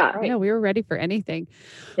 Yeah. I know. We were ready for anything.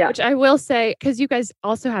 Yeah. Which I will say, because you guys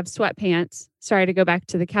also have sweatpants. Sorry to go back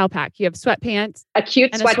to the CalPAC. You have sweatpants. A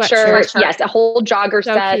cute and a sweatshirt. Yes. A whole jogger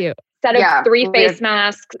So set. cute. Set of 3 face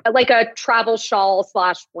masks, like a travel shawl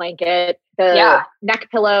 / blanket, the neck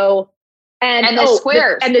pillow, and the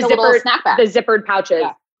squares, and the little zippered snapback. The zippered pouches.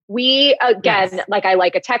 Yeah. We like I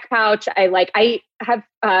like a tech pouch.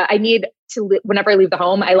 I need to whenever I leave the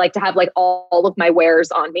home, I like to have like all of my wares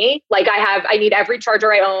on me. Like I need every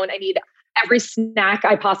charger I own. I need every snack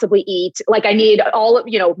I possibly eat. Like I need all of,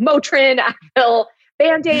 Motrin, Advil,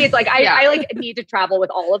 Band-Aids. Like I like need to travel with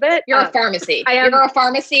all of it. You're a pharmacy. You're a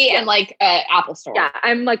pharmacy and like Apple store. Yeah.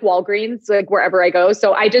 I'm like Walgreens, like wherever I go.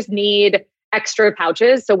 So I just need extra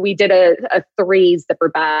pouches. So we did a 3 zipper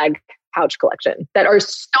bag pouch collection that are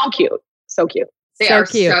so cute. So cute. They are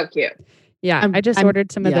so cute. Yeah. I just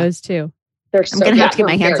ordered some of those too. They're so I'm going to have to cute.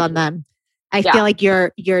 get my hands on them. I feel like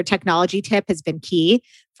your technology tip has been key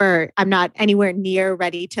I'm not anywhere near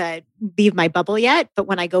ready to leave my bubble yet, but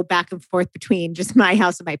when I go back and forth between just my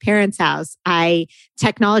house and my parents' house,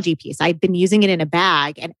 technology piece, I've been using it in a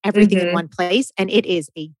bag and everything in one place, and it is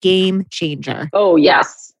a game changer. Oh,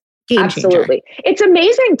 yes. Game Absolutely. changer. It's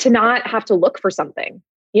amazing to not have to look for something,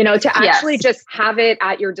 to actually just have it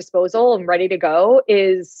at your disposal and ready to go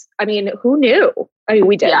is, I mean, who knew? I mean,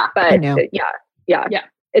 we did, but yeah.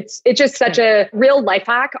 It's just such a real life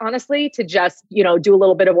hack, honestly, to just, do a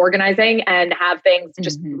little bit of organizing and have things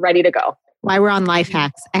just ready to go. While we're on life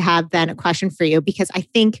hacks, I have then a question for you, because I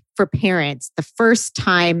think for parents, the first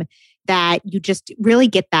time that you just really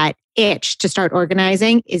get that itch to start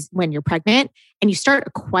organizing is when you're pregnant and you start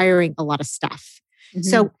acquiring a lot of stuff. Mm-hmm.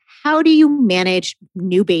 So how do you manage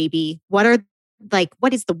new baby? What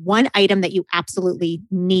is the one item that you absolutely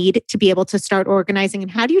need to be able to start organizing? And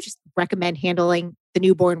how do you just recommend handling the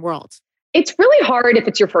newborn world? It's really hard if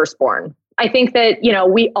it's your firstborn. I think that,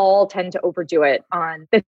 we all tend to overdo it on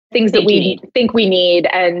the things that we think we need.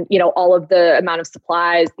 And, all of the amount of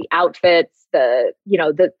supplies, the outfits, the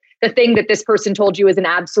thing that this person told you is an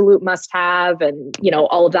absolute must have, and,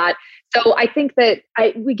 all of that. So I think that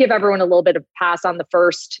we give everyone a little bit of pass on the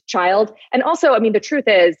first child. And also, I mean, the truth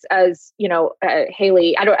is, as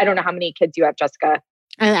Haley, I don't know how many kids you have, Jessica.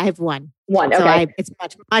 I have one. Okay. So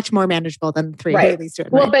it's much more manageable than 3 Haley's doing.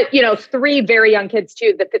 Well, but 3 very young kids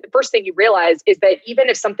too. The first thing you realize is that even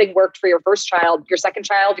if something worked for your first child, your second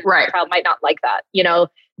child, your third child might not like that.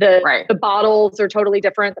 The bottles are totally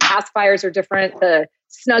different. The pacifiers are different. The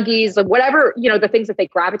Snuggies, whatever, the things that they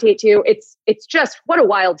gravitate to. It's just what a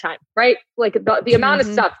wild time, right? Like the amount of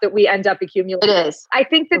stuff that we end up accumulating. It is. I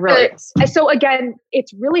think that so again,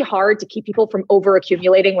 it's really hard to keep people from over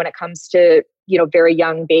accumulating when it comes to, very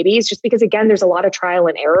young babies, just because again, there's a lot of trial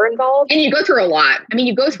and error involved. And you go through a lot. I mean,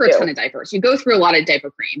 you go through a ton of diapers. You go through a lot of diaper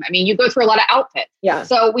cream. I mean, you go through a lot of outfits. Yeah.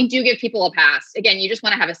 So we do give people a pass. Again, you just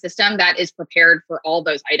want to have a system that is prepared for all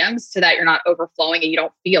those items so that you're not overflowing and you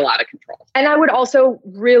don't feel out of control. And I would also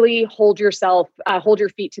really hold your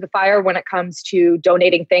feet to the fire when it comes to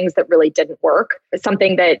donating things that really didn't work. It's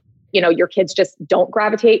something that, your kids just don't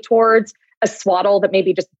gravitate towards. A swaddle that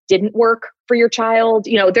maybe just didn't work for your child.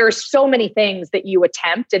 There are so many things that you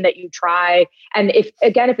attempt and that you try. And if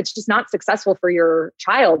it's just not successful for your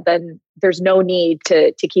child, then there's no need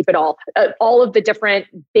to keep it all. All of the different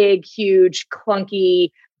big, huge, clunky,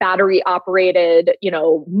 battery operated,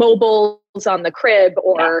 mobiles on the crib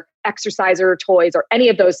or exerciser toys or any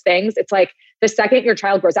of those things. It's like the second your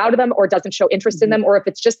child grows out of them or doesn't show interest in them, or if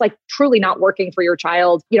it's just like truly not working for your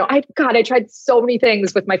child, I tried so many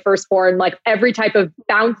things with my firstborn, like every type of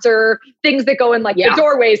bouncer, things that go in like the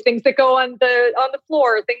doorways, things that go on the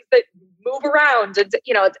floor, things that move around, and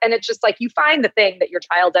and it's just like you find the thing that your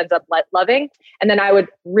child ends up loving, and then I would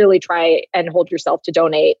really try and hold yourself to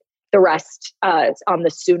donate the rest on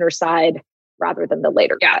the sooner side rather than the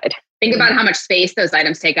later guide. Think about how much space those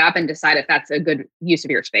items take up and decide if that's a good use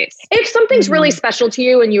of your space. If something's really special to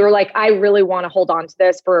you and you're like, I really want to hold on to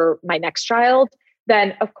this for my next child,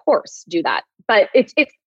 then of course do that. But it's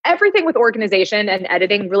everything with organization and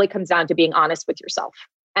editing really comes down to being honest with yourself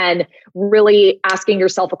and really asking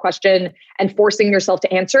yourself a question and forcing yourself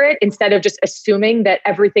to answer it instead of just assuming that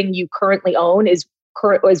everything you currently own is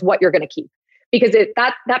what you're going to keep. Because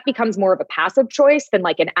that becomes more of a passive choice than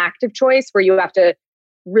like an active choice where you have to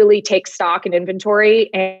really take stock and inventory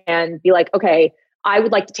and be like, okay, I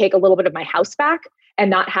would like to take a little bit of my house back and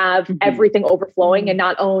not have everything overflowing and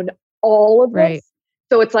not own all of this.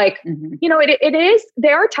 So it's like, they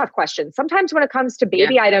are tough questions. Sometimes when it comes to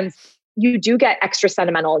baby items, you do get extra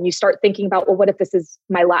sentimental and you start thinking about, well, what if this is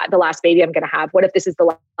the last baby I'm going to have? What if this is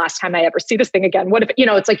the last time I ever see this thing again? What if,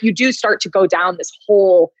 it's like you do start to go down this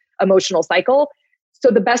whole emotional cycle.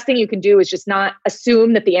 So the best thing you can do is just not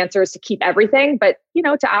assume that the answer is to keep everything, but,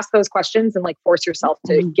 to ask those questions and like force yourself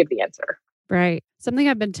to give the answer. Right. Something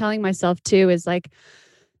I've been telling myself too is like,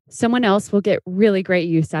 someone else will get really great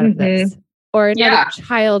use out of this. Or another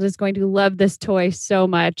child is going to love this toy so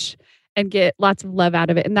much and get lots of love out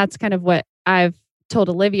of it. And that's kind of what I've told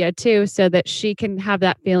Olivia too, so that she can have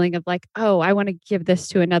that feeling of like, oh, I want to give this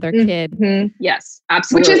to another kid. Yes,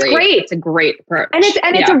 absolutely. Which is great. It's a great approach. And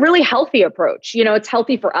it's a really healthy approach. It's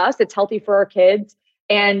healthy for us. It's healthy for our kids.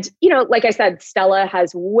 And, like I said, Stella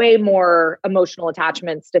has way more emotional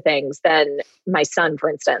attachments to things than my son, for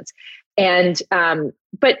instance. And,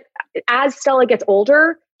 but as Stella gets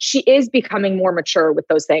older, she is becoming more mature with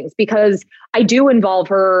those things because I do involve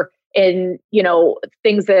her in,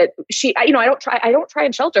 things that I don't try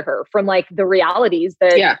and shelter her from like the realities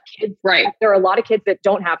that kids, there are a lot of kids that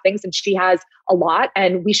don't have things and she has a lot,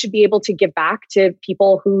 and we should be able to give back to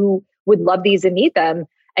people who would love these and need them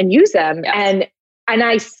and use them. Yes. And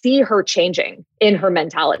I see her changing in her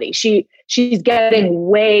mentality. She's getting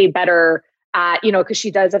way better at, because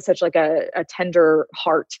she does have such like a tender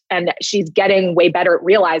heart, and she's getting way better at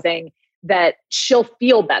realizing that she'll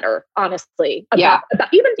feel better, honestly, about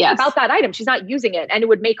that item. She's not using it, and it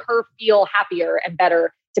would make her feel happier and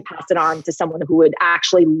better to pass it on to someone who would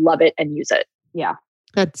actually love it and use it. Yeah.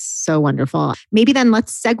 That's so wonderful. Maybe then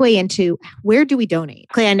let's segue into where do we donate?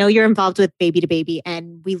 Clay, I know you're involved with Baby to Baby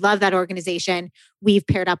and we love that organization. We've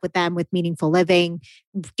paired up with them with Meaningful Living,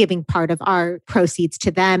 giving part of our proceeds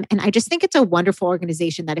to them. And I just think it's a wonderful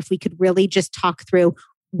organization that if we could really just talk through,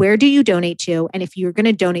 where do you donate to? And if you're going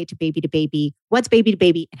to donate to Baby, what's Baby to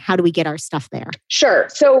Baby and how do we get our stuff there? Sure.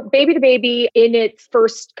 So Baby to Baby in its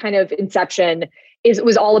first kind of inception it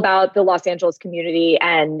was all about the Los Angeles community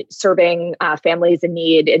and serving families in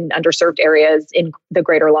need in underserved areas in the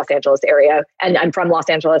greater Los Angeles area. And I'm from Los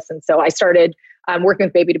Angeles. And so I started working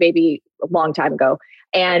with Baby to Baby a long time ago.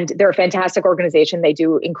 And they're a fantastic organization. They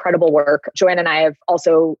do incredible work. Joanne and I have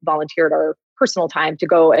also volunteered our personal time to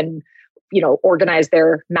go and organize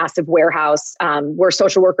their massive warehouse where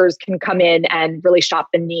social workers can come in and really shop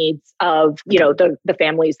the needs of, the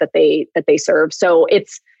families that they serve. So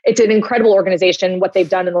it's an incredible organization. What they've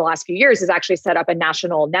done in the last few years is actually set up a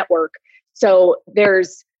national network. So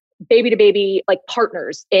there's Baby to Baby like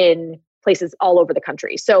partners in places all over the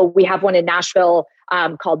country. So we have one in Nashville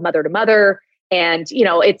called Mother to Mother. And,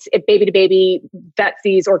 it's Baby to Baby vets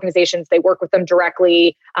these organizations. They work with them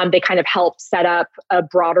directly. They kind of help set up a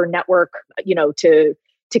broader network,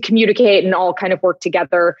 to communicate and all kind of work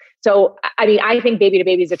together. So, I think Baby to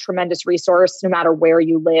Baby is a tremendous resource no matter where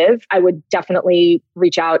you live. I would definitely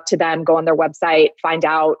reach out to them, go on their website, find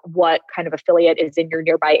out what kind of affiliate is in your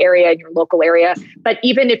nearby area, in your local area. But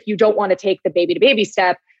even if you don't want to take the Baby to Baby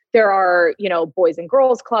step, there are, boys and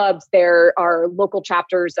girls clubs. There are local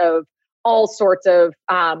chapters of all sorts of,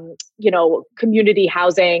 community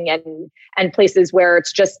housing and places where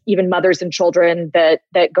it's just even mothers and children that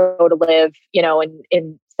go to live,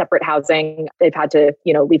 in separate housing. They've had to,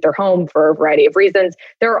 leave their home for a variety of reasons.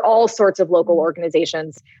 There are all sorts of local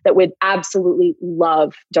organizations that would absolutely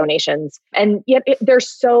love donations. And yet they're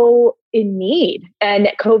so in need. And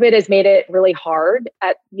COVID has made it really hard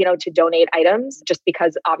to donate items just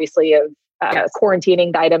because obviously of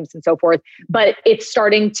quarantining the items and so forth, but it's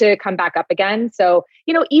starting to come back up again. So,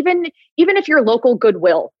 even if your local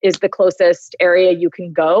Goodwill is the closest area you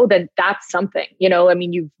can go, then that's something,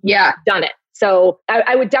 you've done it. So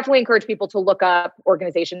I would definitely encourage people to look up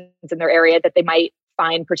organizations in their area that they might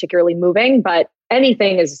find particularly moving, but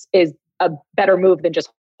anything is a better move than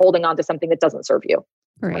just holding on to something that doesn't serve you.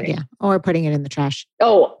 Right. Yeah. Or putting it in the trash.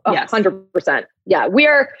 Oh, 100%. Yeah.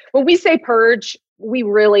 When we say purge, we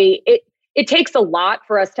really, it takes a lot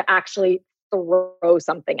for us to actually throw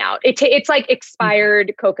something out. It's like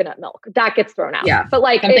expired coconut milk that gets thrown out. Yeah. But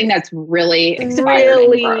like something that's really expired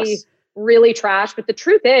and gross. Really trash. But the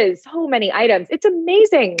truth is so many items. It's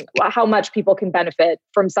amazing how much people can benefit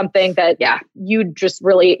from something that you just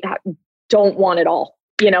really don't want at all.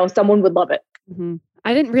 Someone would love it. Mm-hmm.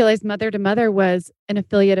 I didn't realize Mother to Mother was an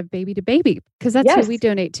affiliate of Baby to Baby, because that's who we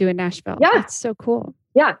donate to in Nashville. Yeah. That's so cool.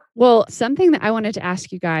 Yeah. Well, something that I wanted to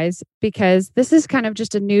ask you guys, because this is kind of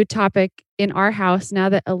just a new topic in our house now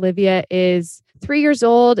that Olivia is 3 years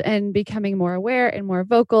old and becoming more aware and more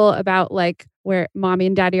vocal about like where mommy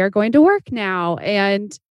and daddy are going to work now.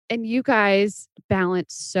 And you guys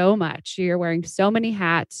balance so much. You're wearing so many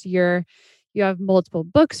hats. You have multiple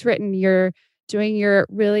books written. You're doing your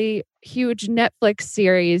really huge Netflix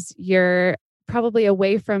series. You're probably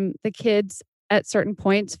away from the kids at certain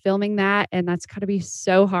points filming that. And that's got to be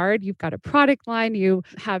so hard. You've got a product line. You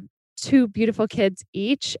have 2 beautiful kids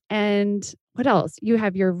each. And what else? You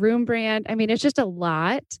have your room brand. I mean, it's just a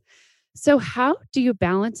lot. So how do you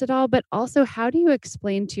balance it all? But also, how do you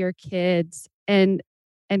explain to your kids and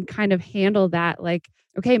kind of handle that? Like,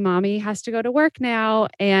 okay, mommy has to go to work now.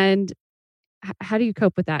 And how do you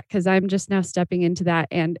cope with that? Because I'm just now stepping into that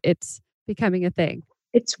and it's becoming a thing.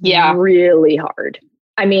 It's really hard.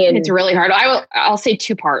 I mean, it's really hard. I'll say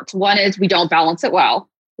 2 parts. One is we don't balance it well.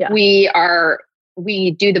 Yeah.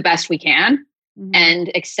 We do the best we can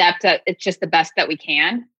and accept that it's just the best that we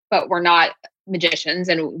can, but we're not magicians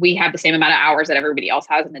and we have the same amount of hours that everybody else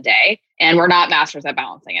has in a day. And we're not masters at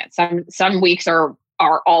balancing it. Some weeks are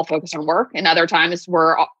all focused on work and other times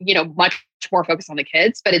we're, much more focused on the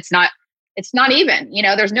kids, but it's not even,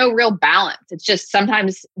 there's no real balance. It's just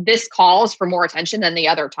sometimes this calls for more attention than the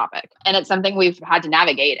other topic. And it's something we've had to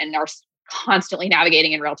navigate and are constantly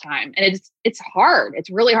navigating in real time. And it's hard. It's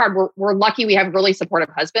really hard. We're lucky we have really supportive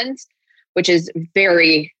husbands, which is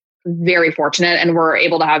very, very fortunate. And we're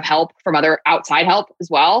able to have help from other outside help as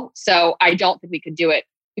well. So I don't think we could do it.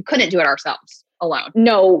 We couldn't do it ourselves alone.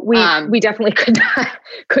 No, we definitely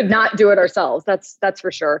could not do it ourselves. That's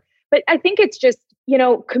for sure. But I think it's just,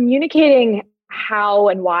 communicating how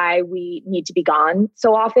and why we need to be gone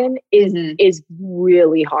so often is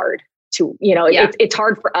really hard to, it's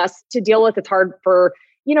hard for us to deal with. It's hard for,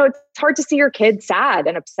 it's hard to see your kid sad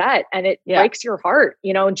and upset and it breaks your heart,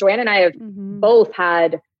 and Joanne and I have both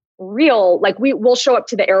had real, like we'll show up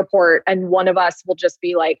to the airport and one of us will just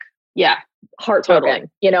be like, heartbroken,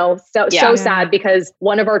 so sad because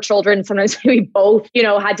one of our children, sometimes we both,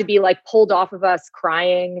 had to be like pulled off of us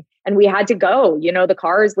crying and we had to go, the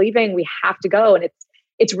car is leaving, we have to go. And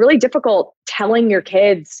it's really difficult telling your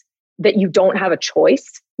kids that you don't have a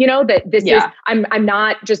choice, that this is, I'm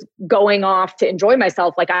not just going off to enjoy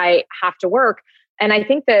myself. Like I have to work. And I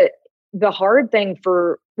think that the hard thing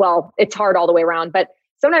it's hard all the way around, but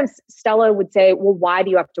sometimes Stella would say, well, why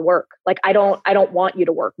do you have to work? Like, I don't want you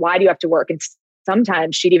to work. Why do you have to work? And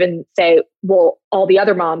sometimes she'd even say, well, all the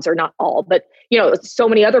other moms are not all, but so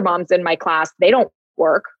many other moms in my class, they don't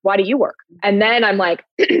work. Why do you work? And then I'm like,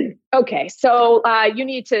 okay, so you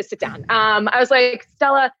need to sit down. I was like,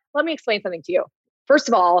 Stella, let me explain something to you. First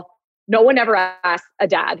of all, no one ever asks a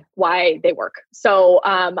dad why they work. So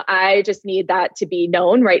I just need that to be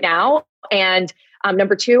known right now. And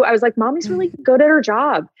number 2, I was like, mommy's really good at her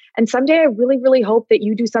job. And someday I really, really hope that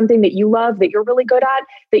you do something that you love, that you're really good at,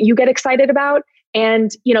 that you get excited about.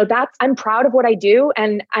 And, I'm proud of what I do.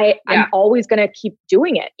 And I'm always going to keep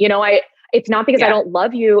doing it. It's not because I don't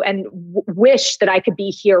love you and wish that I could be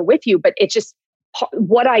here with you, but it's just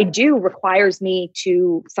what I do requires me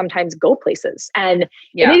to sometimes go places. And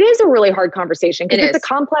it is a really hard conversation because it's a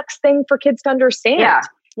complex thing for kids to understand.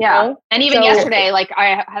 Yeah. And even yesterday, like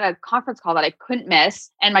I had a conference call that I couldn't miss.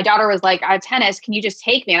 And my daughter was like, I have tennis. Can you just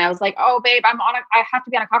take me? And I was like, oh, babe, I have to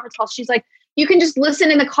be on a conference call. She's like, you can just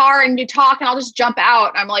listen in the car and you talk and I'll just jump out.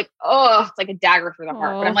 And I'm like, oh, it's like a dagger through the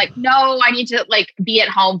heart. But I'm like, no, I need to like be at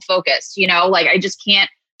home focused, like I just can't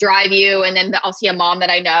drive you. And then I'll see a mom that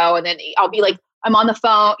I know. And then I'll be like, I'm on the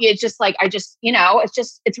phone. It's just like,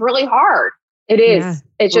 it's really hard. It is. Yeah.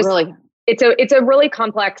 It's just really, it's a really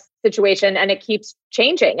complex situation and it keeps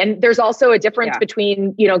changing. And there's also a difference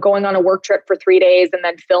between, going on a work trip for 3 days and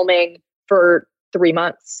then filming for 3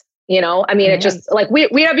 months, I mean, it just like,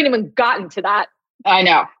 we haven't even gotten to that. I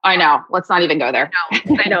know. Let's not even go there.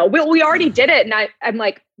 I know. We already did it. And I'm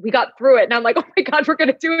like, we got through it. And I'm like, oh my God, we're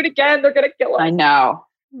going to do it again. They're going to kill us. I know.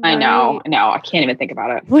 I can't even think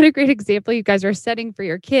about it. What a great example you guys are setting for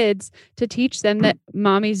your kids to teach them that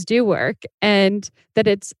mommies do work and that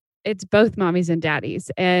it's both mommies and daddies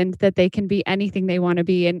and that they can be anything they want to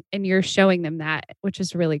be. And you're showing them that, which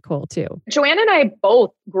is really cool too. Joanne and I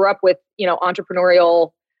both grew up with,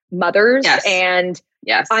 entrepreneurial mothers. Yes. And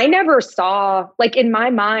yes, I never saw, like in my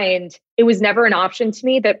mind, it was never an option to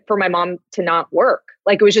me that for my mom to not work.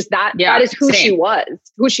 Like it was just that is who she was,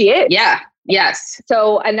 who she is. Yeah. Yes.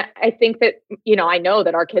 So, and I think that, I know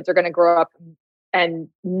that our kids are going to grow up and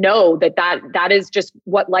know that is just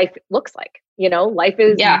what life looks like. Life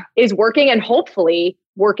is working and hopefully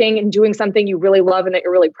working and doing something you really love and that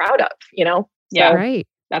you're really proud of, So, yeah, right.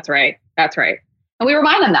 That's right. And we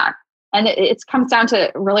remind them that. And it comes down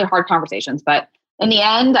to really hard conversations, but in the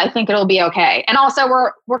end, I think it'll be okay. And also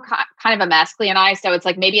we're kind of a mess, Clea and I. So it's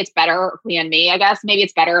like, maybe it's better, Clea and me, I guess. Maybe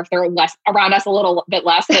it's better if they're less around us a little bit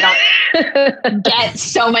less. They don't get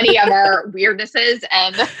so many of our weirdnesses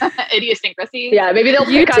and idiosyncrasies. Yeah. Maybe they'll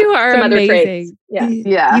You pick two up are some amazing. other traits. Yeah.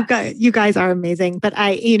 Yeah. You guys are amazing. But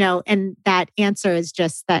and that answer is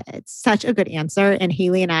just that it's such a good answer. And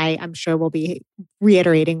Haley and I'm sure will be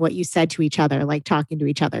reiterating what you said to each other, like talking to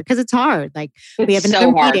each other, because it's hard. Like we have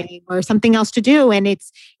another meeting or something else to do, and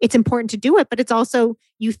it's important to do it, but it's also,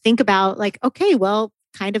 you think about like, okay, well,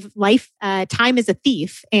 kind of life, time is a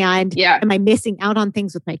thief, and am I missing out on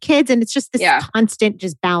things with my kids? And it's just this constant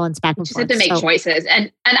just balance back and forth. You just have to make choices.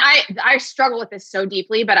 And I struggle with this so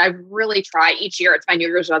deeply, but I really try each year. It's my New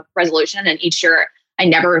Year's resolution, and each year I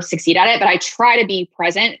never succeed at it, but I try to be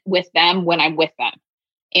present with them when I'm with them.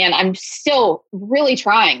 And I'm still really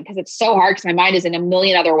trying, because it's so hard, because my mind is in a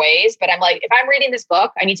million other ways. But I'm like, if I'm reading this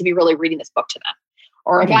book, I need to be really reading this book to them.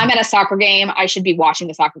 Or if I'm at a soccer game, I should be watching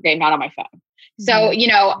the soccer game, not on my phone. So,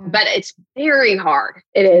 but it's very hard.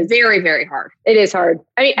 It is very, very hard. It is hard.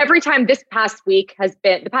 I mean, every time this past week has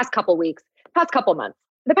been, the past couple weeks, past couple months,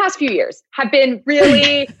 the past few years have been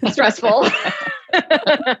really stressful. but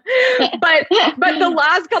the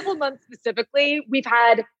last couple months specifically, we've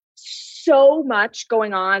had so much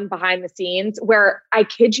going on behind the scenes where, I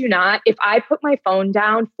kid you not, if I put my phone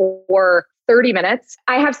down for 30 minutes,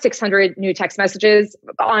 I have 600 new text messages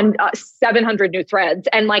on 700 new threads.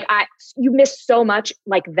 And like, you miss so much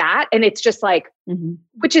like that. And it's just like,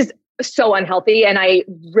 which is so unhealthy. And I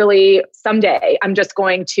really, someday I'm just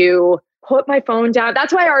going to put my phone down.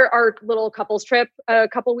 That's why our little couples trip a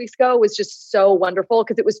couple weeks ago was just so wonderful,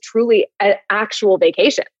 because it was truly an actual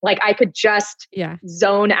vacation. Like I could just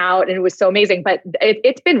zone out, and it was so amazing. But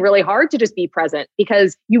it's been really hard to just be present,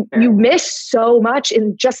 because you miss so much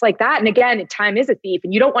in just like that. And again, time is a thief,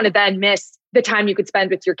 and you don't want to then miss the time you could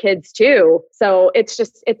spend with your kids too. So it's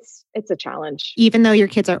just, it's a challenge. Even though your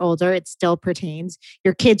kids are older, it still pertains.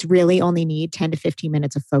 Your kids really only need 10 to 15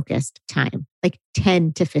 minutes of focused time, like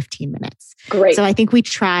 10 to 15 minutes. Great. So I think we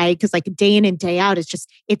try, because like day in and day out,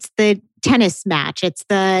 it's the tennis match. It's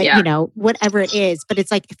the, whatever it is. But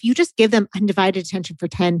it's like, if you just give them undivided attention for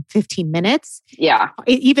 10, 15 minutes.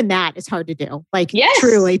 Even that is hard to do. Like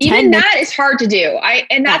truly. Even that is hard to do.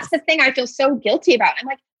 And that's the thing I feel so guilty about. I'm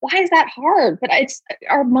like, why is that hard? But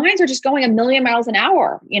our minds are just going a million miles an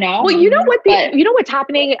hour, Well, you know what's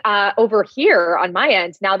happening over here on my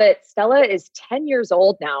end now that Stella is 10 years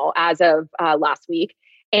old now as of last week.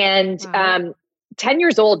 And 10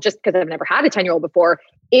 years old, just because I've never had a 10-year-old before,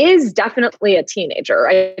 is definitely a teenager.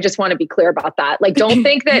 I just want to be clear about that. Like, don't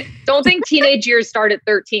think teenage years start at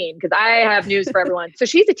 13, because I have news for everyone. So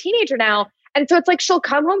she's a teenager now. And so it's like, she'll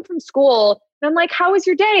come home from school and I'm like, how was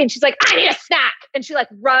your day? And she's like, I need a snack. And she like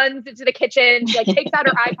runs into the kitchen. She like takes out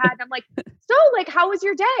her iPad. And I'm like, so like, how was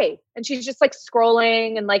your day? And she's just like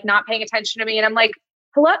scrolling and like not paying attention to me. And I'm like,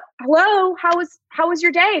 hello, how was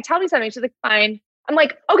your day? Tell me something. She's like, fine. I'm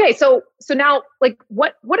like, okay, so now like how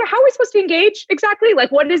are we supposed to engage exactly?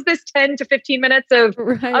 Like, what is this 10 to 15 minutes of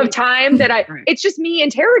time that it's just me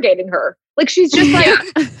interrogating her. Like, she's just like,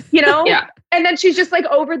 and then she's just like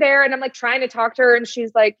over there, and I'm like trying to talk to her, and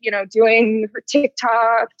she's like, doing her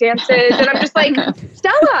TikTok dances. And I'm just like,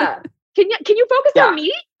 Stella, can you focus on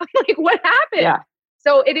me? I'm like, what happened? Yeah.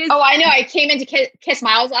 So it is. Oh, I know. I came in to kiss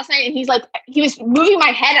Miles last night, and he was moving my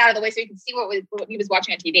head out of the way so he could see what he was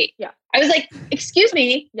watching on TV. Yeah. I was like, excuse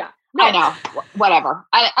me. Yeah. No. I know. Whatever.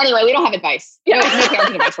 Anyway, we don't have advice. Yeah. No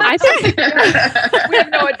parenting advice. I think we have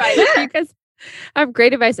no advice. Because I have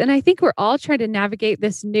great advice. And I think we're all trying to navigate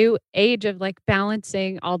this new age of like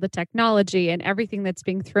balancing all the technology and everything that's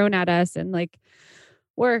being thrown at us, and like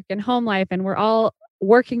work and home life. And we're all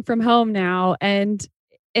working from home now. And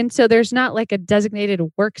so there's not like a designated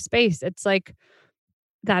workspace. It's like,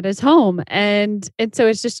 that is home. And so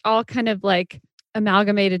it's just all kind of like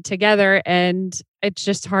amalgamated together. And it's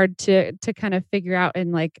just hard to kind of figure out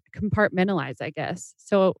and like compartmentalize, I guess.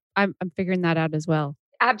 So I'm figuring that out as well.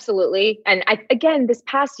 Absolutely. And again, this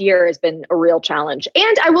past year has been a real challenge.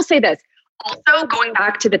 And I will say this, also going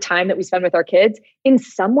back to the time that we spend with our kids, in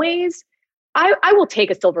some ways, I will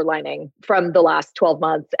take a silver lining from the last 12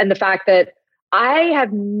 months and the fact that I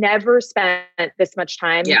have never spent this much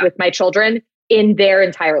time with my children in their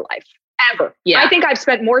entire life, ever. Yeah. I think I've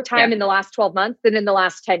spent more time in the last 12 months than in the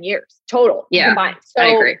last 10 years total combined. So, I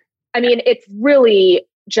agree. I mean, it's really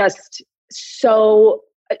just so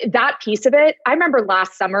that piece of it. I remember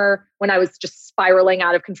last summer when I was just spiraling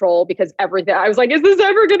out of control because everything, I was like, is this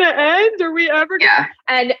ever going to end? Are we ever going to?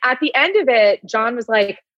 And at the end of it, John was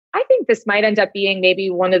like, I think this might end up being maybe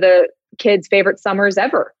one of the kids' favorite summers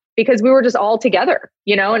ever because we were just all together,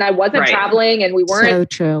 you know, and I wasn't traveling and we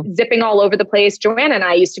weren't zipping all over the place. Joanna and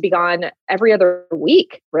I used to be gone every other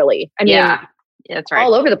week, really. I mean, that's right.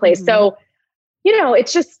 All over the place. Mm-hmm. So, you know,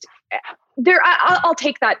 it's just there. I'll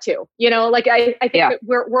take that too. You know, like I think that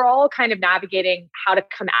we're all kind of navigating how to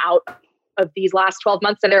come out of these last 12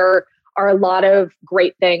 months, and there are a lot of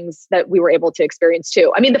great things that we were able to experience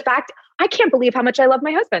too. I mean, the fact I can't believe how much I love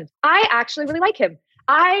my husband. I actually really like him.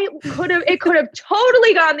 It could have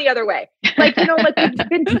totally gone the other way. Like, you know, like we've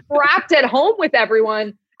been trapped at home with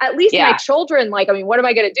everyone. At least my children, like, I mean, what am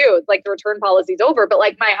I going to do? It's like the return policy's over, but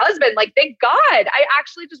like my husband, like, thank God, I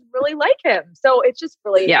actually just really like him. So it's just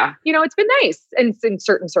really, you know, it's been nice in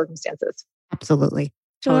certain circumstances. Absolutely.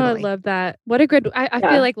 Totally. Oh, I love that. What a good, I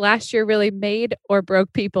feel like last year really made or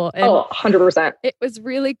broke people. And 100%. It was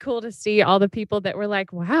really cool to see all the people that were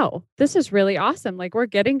like, wow, this is really awesome. Like we're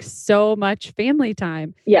getting so much family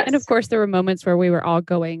time. Yes. And of course there were moments where we were all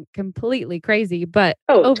going completely crazy, but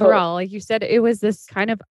overall, like you said, it was this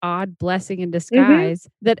kind of odd blessing in disguise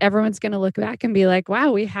that everyone's going to look back and be like,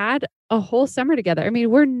 wow, we had a whole summer together. I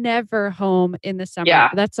mean, we're never home in the summer.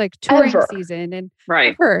 Yeah. That's like touring season and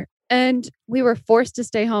ever. And we were forced to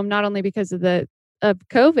stay home, not only because of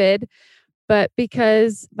COVID, but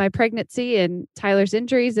because my pregnancy and Tyler's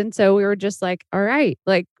injuries. And so we were just like, all right,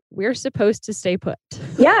 like we're supposed to stay put.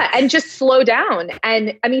 Yeah. And just slow down.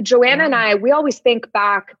 And I mean, Joanna and I, we always think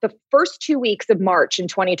back the first 2 weeks of March in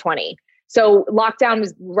 2020. So lockdown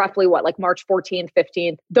was roughly like March 14th,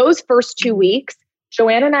 15th. Those first 2 weeks,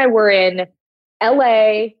 Joanna and I were in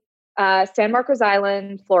LA, San Marcos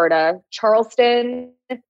Island, Florida, Charleston,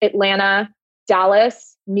 Atlanta,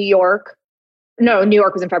 Dallas, New York. No, New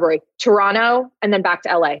York was in February, Toronto, and then back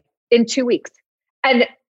to LA in 2 weeks. And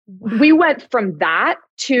we went from that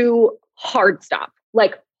to hard stop.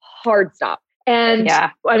 And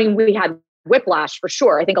I mean, we had whiplash for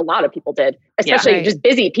sure. I think a lot of people did, especially just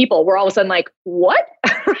busy people were all of a sudden like, what?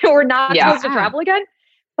 We're not supposed to travel again.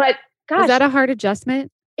 But gosh. Was that a hard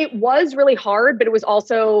adjustment? It was really hard, but it was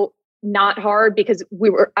also not hard because we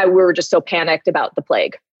were just so panicked about the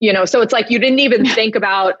plague, you know? So it's like, you didn't even think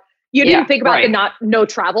about, the no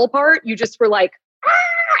travel part. You just were like,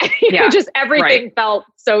 just everything felt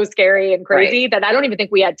so scary and crazy that I don't even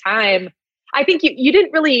think we had time. I think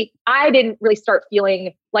I didn't really start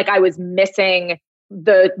feeling like I was missing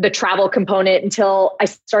the travel component until it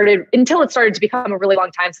started to become a really long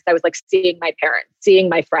time since I was like seeing my parents, seeing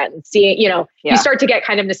my friends, you start to get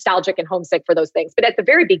kind of nostalgic and homesick for those things. But at the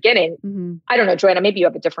very beginning, I don't know, Joanna, maybe you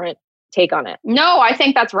have a different take on it. No, I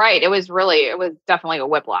think that's right. It was definitely a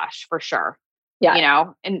whiplash for sure. Yeah. You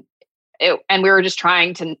know, and we were just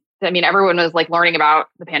trying to, I mean, everyone was like learning about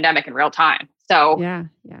the pandemic in real time. So yeah.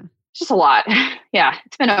 It's just a lot. Yeah.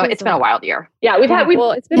 It's been a wild year. Yeah. We've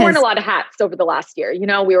worn a lot of hats over the last year. You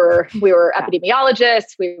know, we were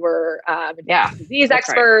epidemiologists, we were disease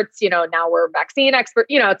experts, you know, now we're vaccine experts.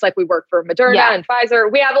 You know, it's like we work for Moderna and Pfizer.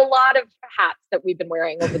 We have a lot of hats that we've been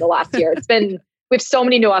wearing over the last year. We have so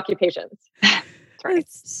many new occupations. That's right.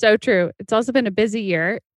 It's so true. It's also been a busy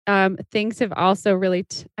year. Things have also really,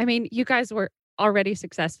 you guys were already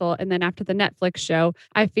successful. And then after the Netflix show,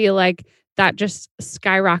 I feel like that just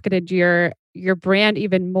skyrocketed your brand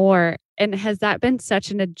even more. And has that been such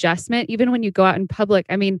an adjustment, even when you go out in public?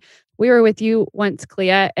 I mean, we were with you once,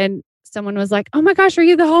 Clea, and someone was like, oh my gosh, are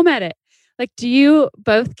you the home edit? Like, do you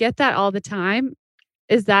both get that all the time?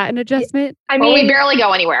 Is that an adjustment? I mean, we barely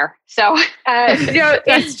go anywhere. So,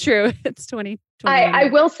 that's true. It's 2020. I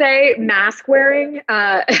will say mask wearing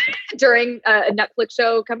during a Netflix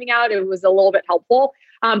show coming out, it was a little bit helpful.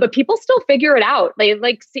 But people still figure it out. They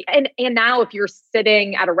like see, and now if you're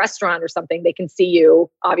sitting at a restaurant or something, they can see you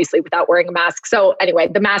obviously without wearing a mask. So anyway,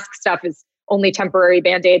 the mask stuff is only temporary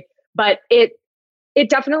Band-Aid, but it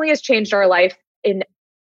definitely has changed our life in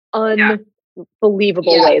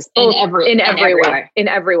unbelievable ways. In every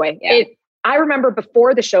way. Yeah. I remember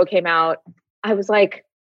before the show came out, I was like,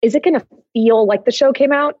 is it going to feel like the show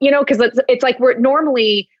came out? You know, because it's like we're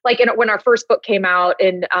normally like when our first book came out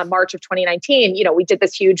in March of 2019, you know, we did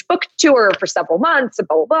this huge book tour for several months and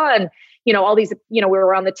blah, blah, blah. And, you know, all these, you know, we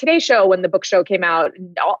were on the Today Show when the book show came out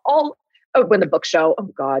and all when the book show, oh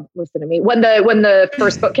God, listen to me. When the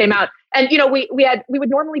first book came out, and we would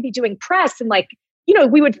normally be doing press, and like,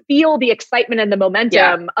 we would feel the excitement and the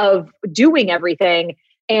momentum of doing everything.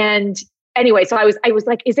 And anyway, so I was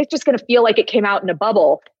like, is it just going to feel like it came out in a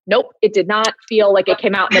bubble? Nope, it did not feel like it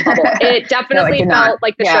came out in a bubble. It definitely felt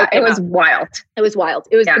like the show came out. It was wild. It was wild.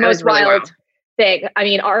 It was the most wild thing. I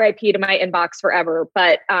mean, RIP to my inbox forever.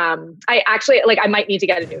 But I actually, like, I might need to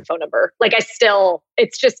get a new phone number. Like,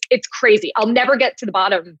 it's crazy. I'll never get to the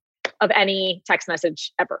bottom of any text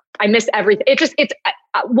message ever. I miss everything.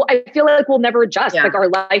 I feel like we'll never adjust. Like, our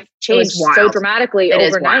life changed so dramatically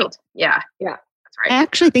overnight. Yeah. I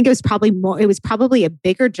actually think it was probably a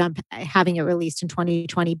bigger jump having it released in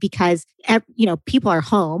 2020 because, people are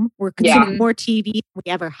home. We're consuming more TV than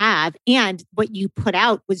we ever have. And what you put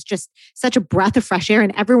out was just such a breath of fresh air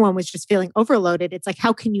and everyone was just feeling overloaded. It's like,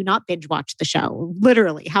 how can you not binge watch the show?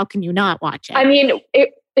 Literally, how can you not watch it? I mean,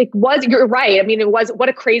 it was, you're right. I mean, what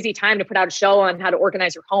a crazy time to put out a show on how to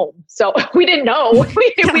organize your home. So we didn't know.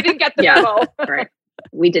 We didn't get the memo. Right.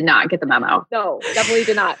 We did not get the memo. No, definitely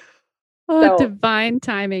did not. Oh, divine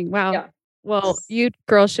timing. Wow. Yeah. Well, you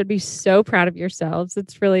girls should be so proud of yourselves.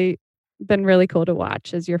 It's really been really cool to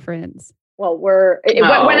watch as your friends. Well, when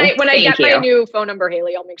I get my new phone number,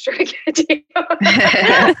 Haley, I'll make sure I get it to you.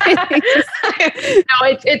 No,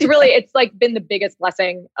 it's like been the biggest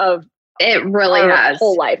blessing of it really has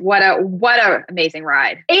whole life. What a amazing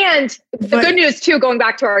ride. And the good news too, going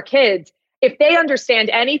back to our kids, if they understand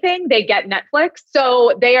anything, they get Netflix.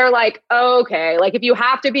 So they are like, okay, like if you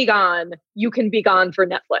have to be gone, you can be gone for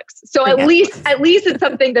Netflix. So at least it's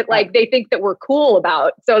something that like they think that we're cool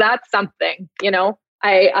about. So that's something,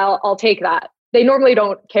 I'll take that. They normally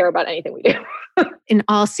don't care about anything we do. In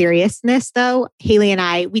all seriousness though, Haley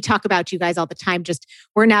and we talk about you guys all the time. Just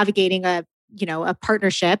we're navigating a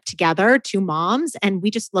partnership together, two moms, and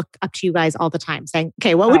we just look up to you guys all the time saying,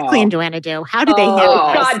 okay, what would Clay and Joanna do? How do they handle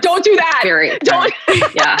this? God, don't do that. Don't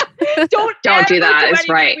do that. It's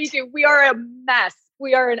right. We are a mess.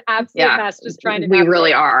 We are an absolute mess just trying to We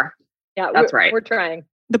really are. Yeah, that's right. We're trying.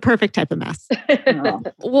 The perfect type of mess.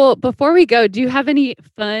 Well, before we go, do you have any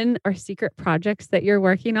fun or secret projects that you're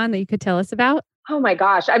working on that you could tell us about? Oh my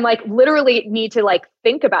gosh. I'm like literally need to like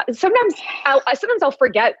think about it. Sometimes I'll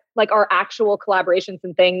forget like our actual collaborations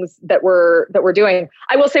and things that we're doing.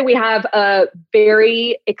 I will say we have a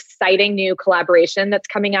very exciting new collaboration that's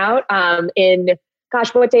coming out in,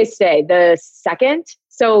 gosh, what day is today? The 2nd.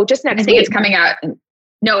 So just next week. I think it's coming out.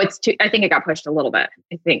 No, I think it got pushed a little bit.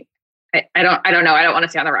 I think. I don't know. I don't want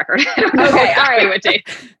to say on the record. Okay, all right. What day.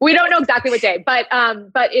 We don't know exactly what day, but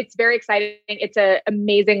it's very exciting. It's an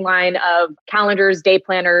amazing line of calendars, day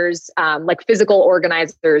planners, like physical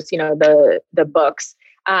organizers. The books,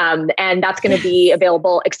 and that's going to be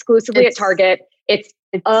available exclusively at Target. It's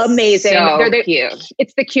amazing. So cute.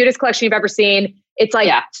 It's the cutest collection you've ever seen. It's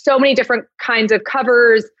like so many different kinds of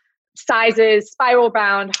covers, sizes, spiral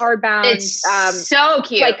bound, hardbound. It's so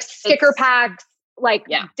cute. Like sticker packs. Like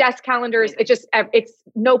desk calendars. It's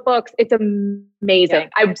notebooks. It's amazing. Yeah.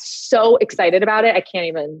 I'm so excited about it. I can't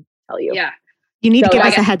even tell you. Yeah. You need to give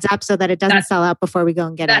us a heads up so that it doesn't sell out before we go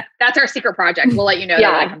and get it. That's our secret project. We'll let you know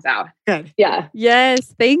that when it comes out. Good. Yeah.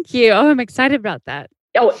 Yes. Thank you. Oh, I'm excited about that.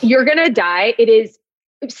 Oh, you're going to die.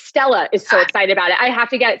 Stella is so excited about it. I have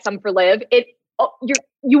to get some for Liv.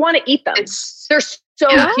 You want to eat them. They're so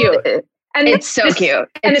cute. And it's so cute.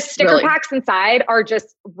 And the sticker packs inside are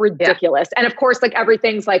just ridiculous. Yeah. And of course, like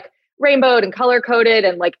everything's like rainbowed and color coded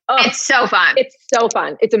and like, it's so fun. It's so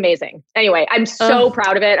fun. It's amazing. Anyway, I'm so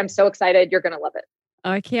proud of it. I'm so excited. You're going to love it.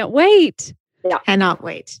 I can't wait. Yeah. Cannot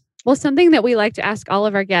wait. Well, something that we like to ask all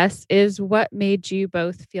of our guests is what made you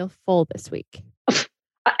both feel full this week?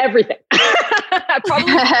 Everything.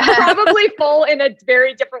 probably full in a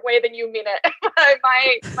very different way than you mean it.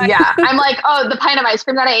 Yeah. I'm like, the pint of ice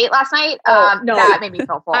cream that I ate last night. No, that made me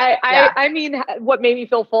feel full. I mean, what made me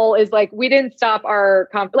feel full is like, we didn't stop our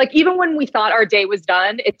like, even when we thought our day was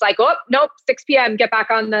done, it's like, oh, nope, 6 p.m. Get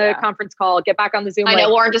back on the conference call, get back on the Zoom. I know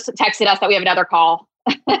Lauren just texted us that we have another call.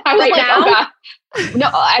 I was now? No,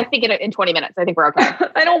 I think in 20 minutes, I think we're okay.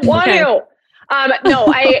 I don't want to.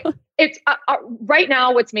 No, it's right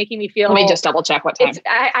now what's making me feel. Let me just double check what time.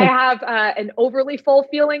 I have an overly full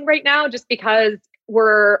feeling right now just because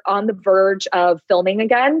we're on the verge of filming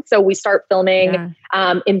again. So we start filming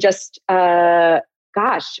in just, a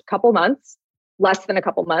couple months, less than a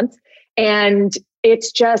couple months. And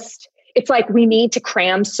it's like we need to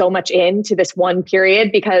cram so much into this one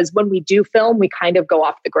period because when we do film, we kind of go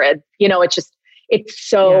off the grid. It's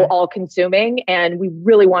so all consuming and we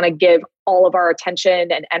really want to give all of our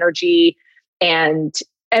attention and energy and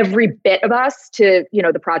every bit of us to,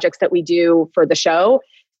 the projects that we do for the show.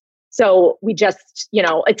 So we just,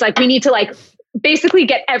 it's like we need to like basically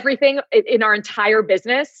get everything in our entire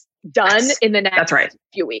business done in the next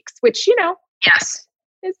few weeks, which, yes,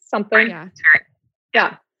 is something.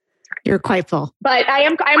 Yeah. You're quite full. But I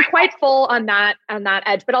am quite full on that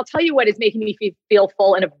edge. But I'll tell you what is making me feel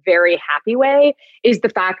full in a very happy way is the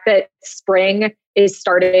fact that spring is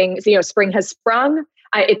starting. Spring has sprung.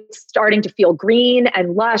 It's starting to feel green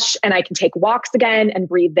and lush, and I can take walks again and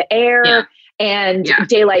breathe the air and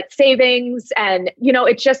daylight savings. And,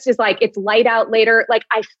 it just is like, it's light out later. Like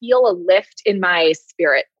I feel a lift in my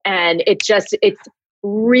spirit, and it's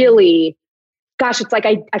really, gosh, it's like,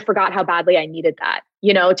 I forgot how badly I needed that,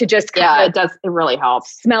 to just it does. It really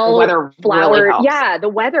helps. Smell the weather, flowers. Really helps. Yeah. The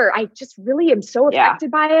weather, I just really am so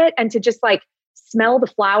affected by it. And to just like smell the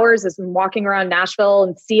flowers as I'm walking around Nashville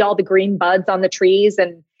and see all the green buds on the trees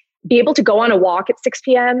and be able to go on a walk at 6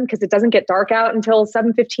 p.m. because it doesn't get dark out until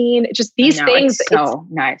 7:15. Just these things. It's so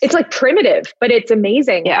nice. It's like primitive, but it's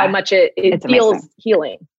amazing how much it feels amazing.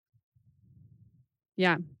 Healing.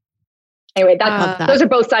 Yeah. Anyway, those are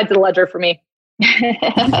both sides of the ledger for me.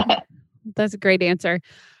 That's a great answer.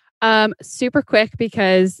 Super quick,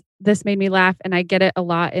 because this made me laugh, and I get it a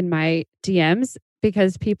lot in my DMs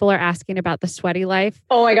because people are asking about the sweaty life.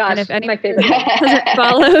 Oh my gosh, and if anyone my favorite hasn't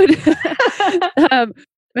followed,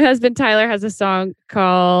 my husband Tyler has a song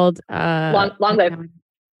called Long Live.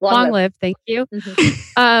 Long Live. Thank you.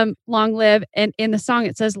 Mm-hmm. Long Live. And in the song,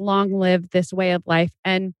 it says, long live this way of life.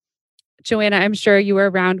 And Joanna, I'm sure you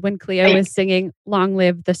were around when Cleo was singing "Long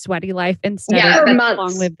Live the Sweaty Life" instead of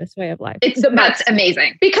 "Long Live this way of life." That's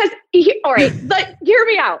amazing. Because, all right, like, hear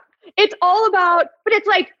me out. It's all about, but it's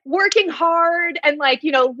like working hard and like,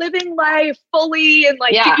 living life fully and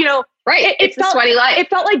like, right. It's the sweaty life. It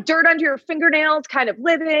felt like dirt under your fingernails, kind of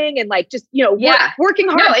living and like just, working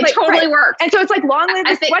hard. No, it totally works. And so it's like, long live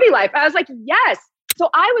the sweaty life. I was like, yes. So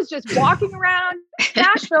I was just walking around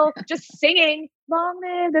Nashville, just singing "Long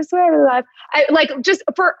Live the Sweaty Life," just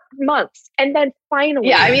for months, and then finally,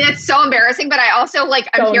 it's so embarrassing, but I also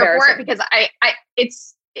I'm here for it because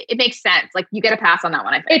it makes sense. Like you get a pass on that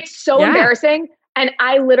one. I think it's so embarrassing, and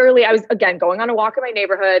I was again going on a walk in my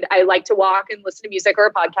neighborhood. I like to walk and listen to music or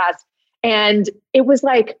a podcast, and it was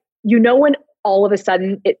like when all of a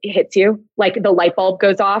sudden it hits you, like the light bulb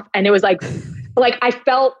goes off, and it was like I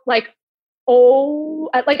felt like. Oh,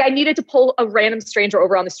 like I needed to pull a random stranger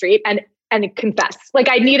over on the street and confess. Like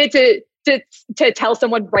I needed to tell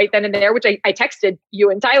someone right then and there, which I texted you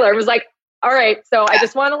and Tyler. It was like, all right, so I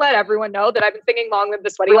just want to let everyone know that I've been singing "Long Live the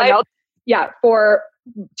Sweaty Life." Yeah, for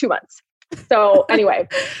 2 months. So anyway,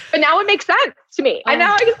 but now it makes sense to me. And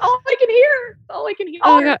now all I can hear. Oh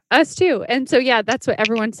my God, us too. And so, that's what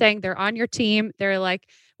everyone's saying. They're on your team. They're like,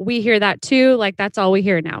 we hear that too. Like, that's all we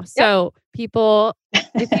hear now. So people,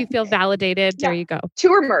 if you feel validated, there you go.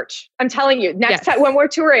 Tour merch. I'm telling you, next time when we're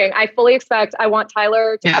touring, I fully expect I want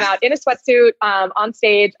Tyler to come out in a sweatsuit on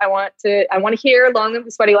stage. I want to hear "Long Live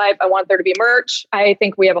the Sweaty Life." I want there to be merch. I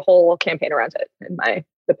think we have a whole campaign around it, in my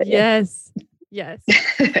opinion. Yes.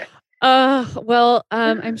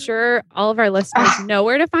 I'm sure all of our listeners know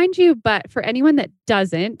where to find you, but for anyone that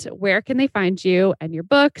doesn't, where can they find you and your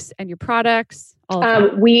books and your products? Our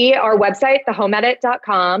website,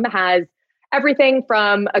 thehomedit.com, has everything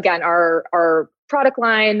from, again, our product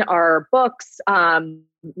line, our books,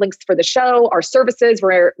 links for the show, our services,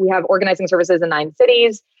 where we have organizing services in 9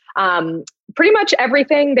 cities. Pretty much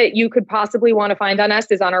everything that you could possibly want to find on us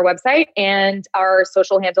is on our website, and our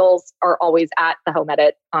social handles are always at The Home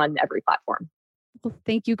Edit on every platform. Well,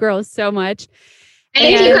 thank you girls so much.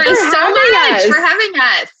 Thank you guys so much for having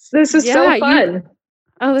us. This is so fun.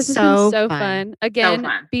 This has been so fun. Again,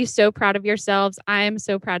 be so proud of yourselves. I am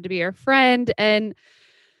so proud to be your friend, and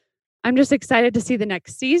I'm just excited to see the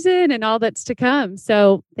next season and all that's to come.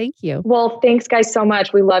 So thank you. Well, thanks guys so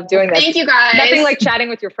much. We love doing this. Thank you guys. Nothing like chatting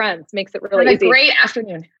with your friends. Makes it really easy. A great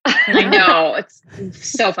afternoon. I know. It's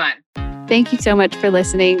so fun. Thank you so much for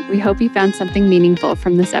listening. We hope you found something meaningful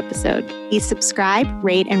from this episode. Please subscribe,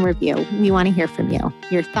 rate, and review. We want to hear from you,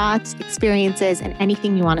 your thoughts, experiences, and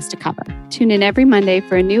anything you want us to cover. Tune in every Monday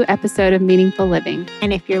for a new episode of Meaningful Living.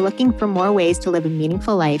 And if you're looking for more ways to live a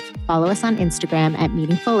meaningful life, follow us on Instagram at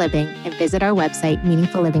Meaningful Living and visit our website,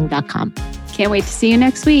 meaningfulliving.com. Can't wait to see you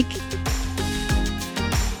next week.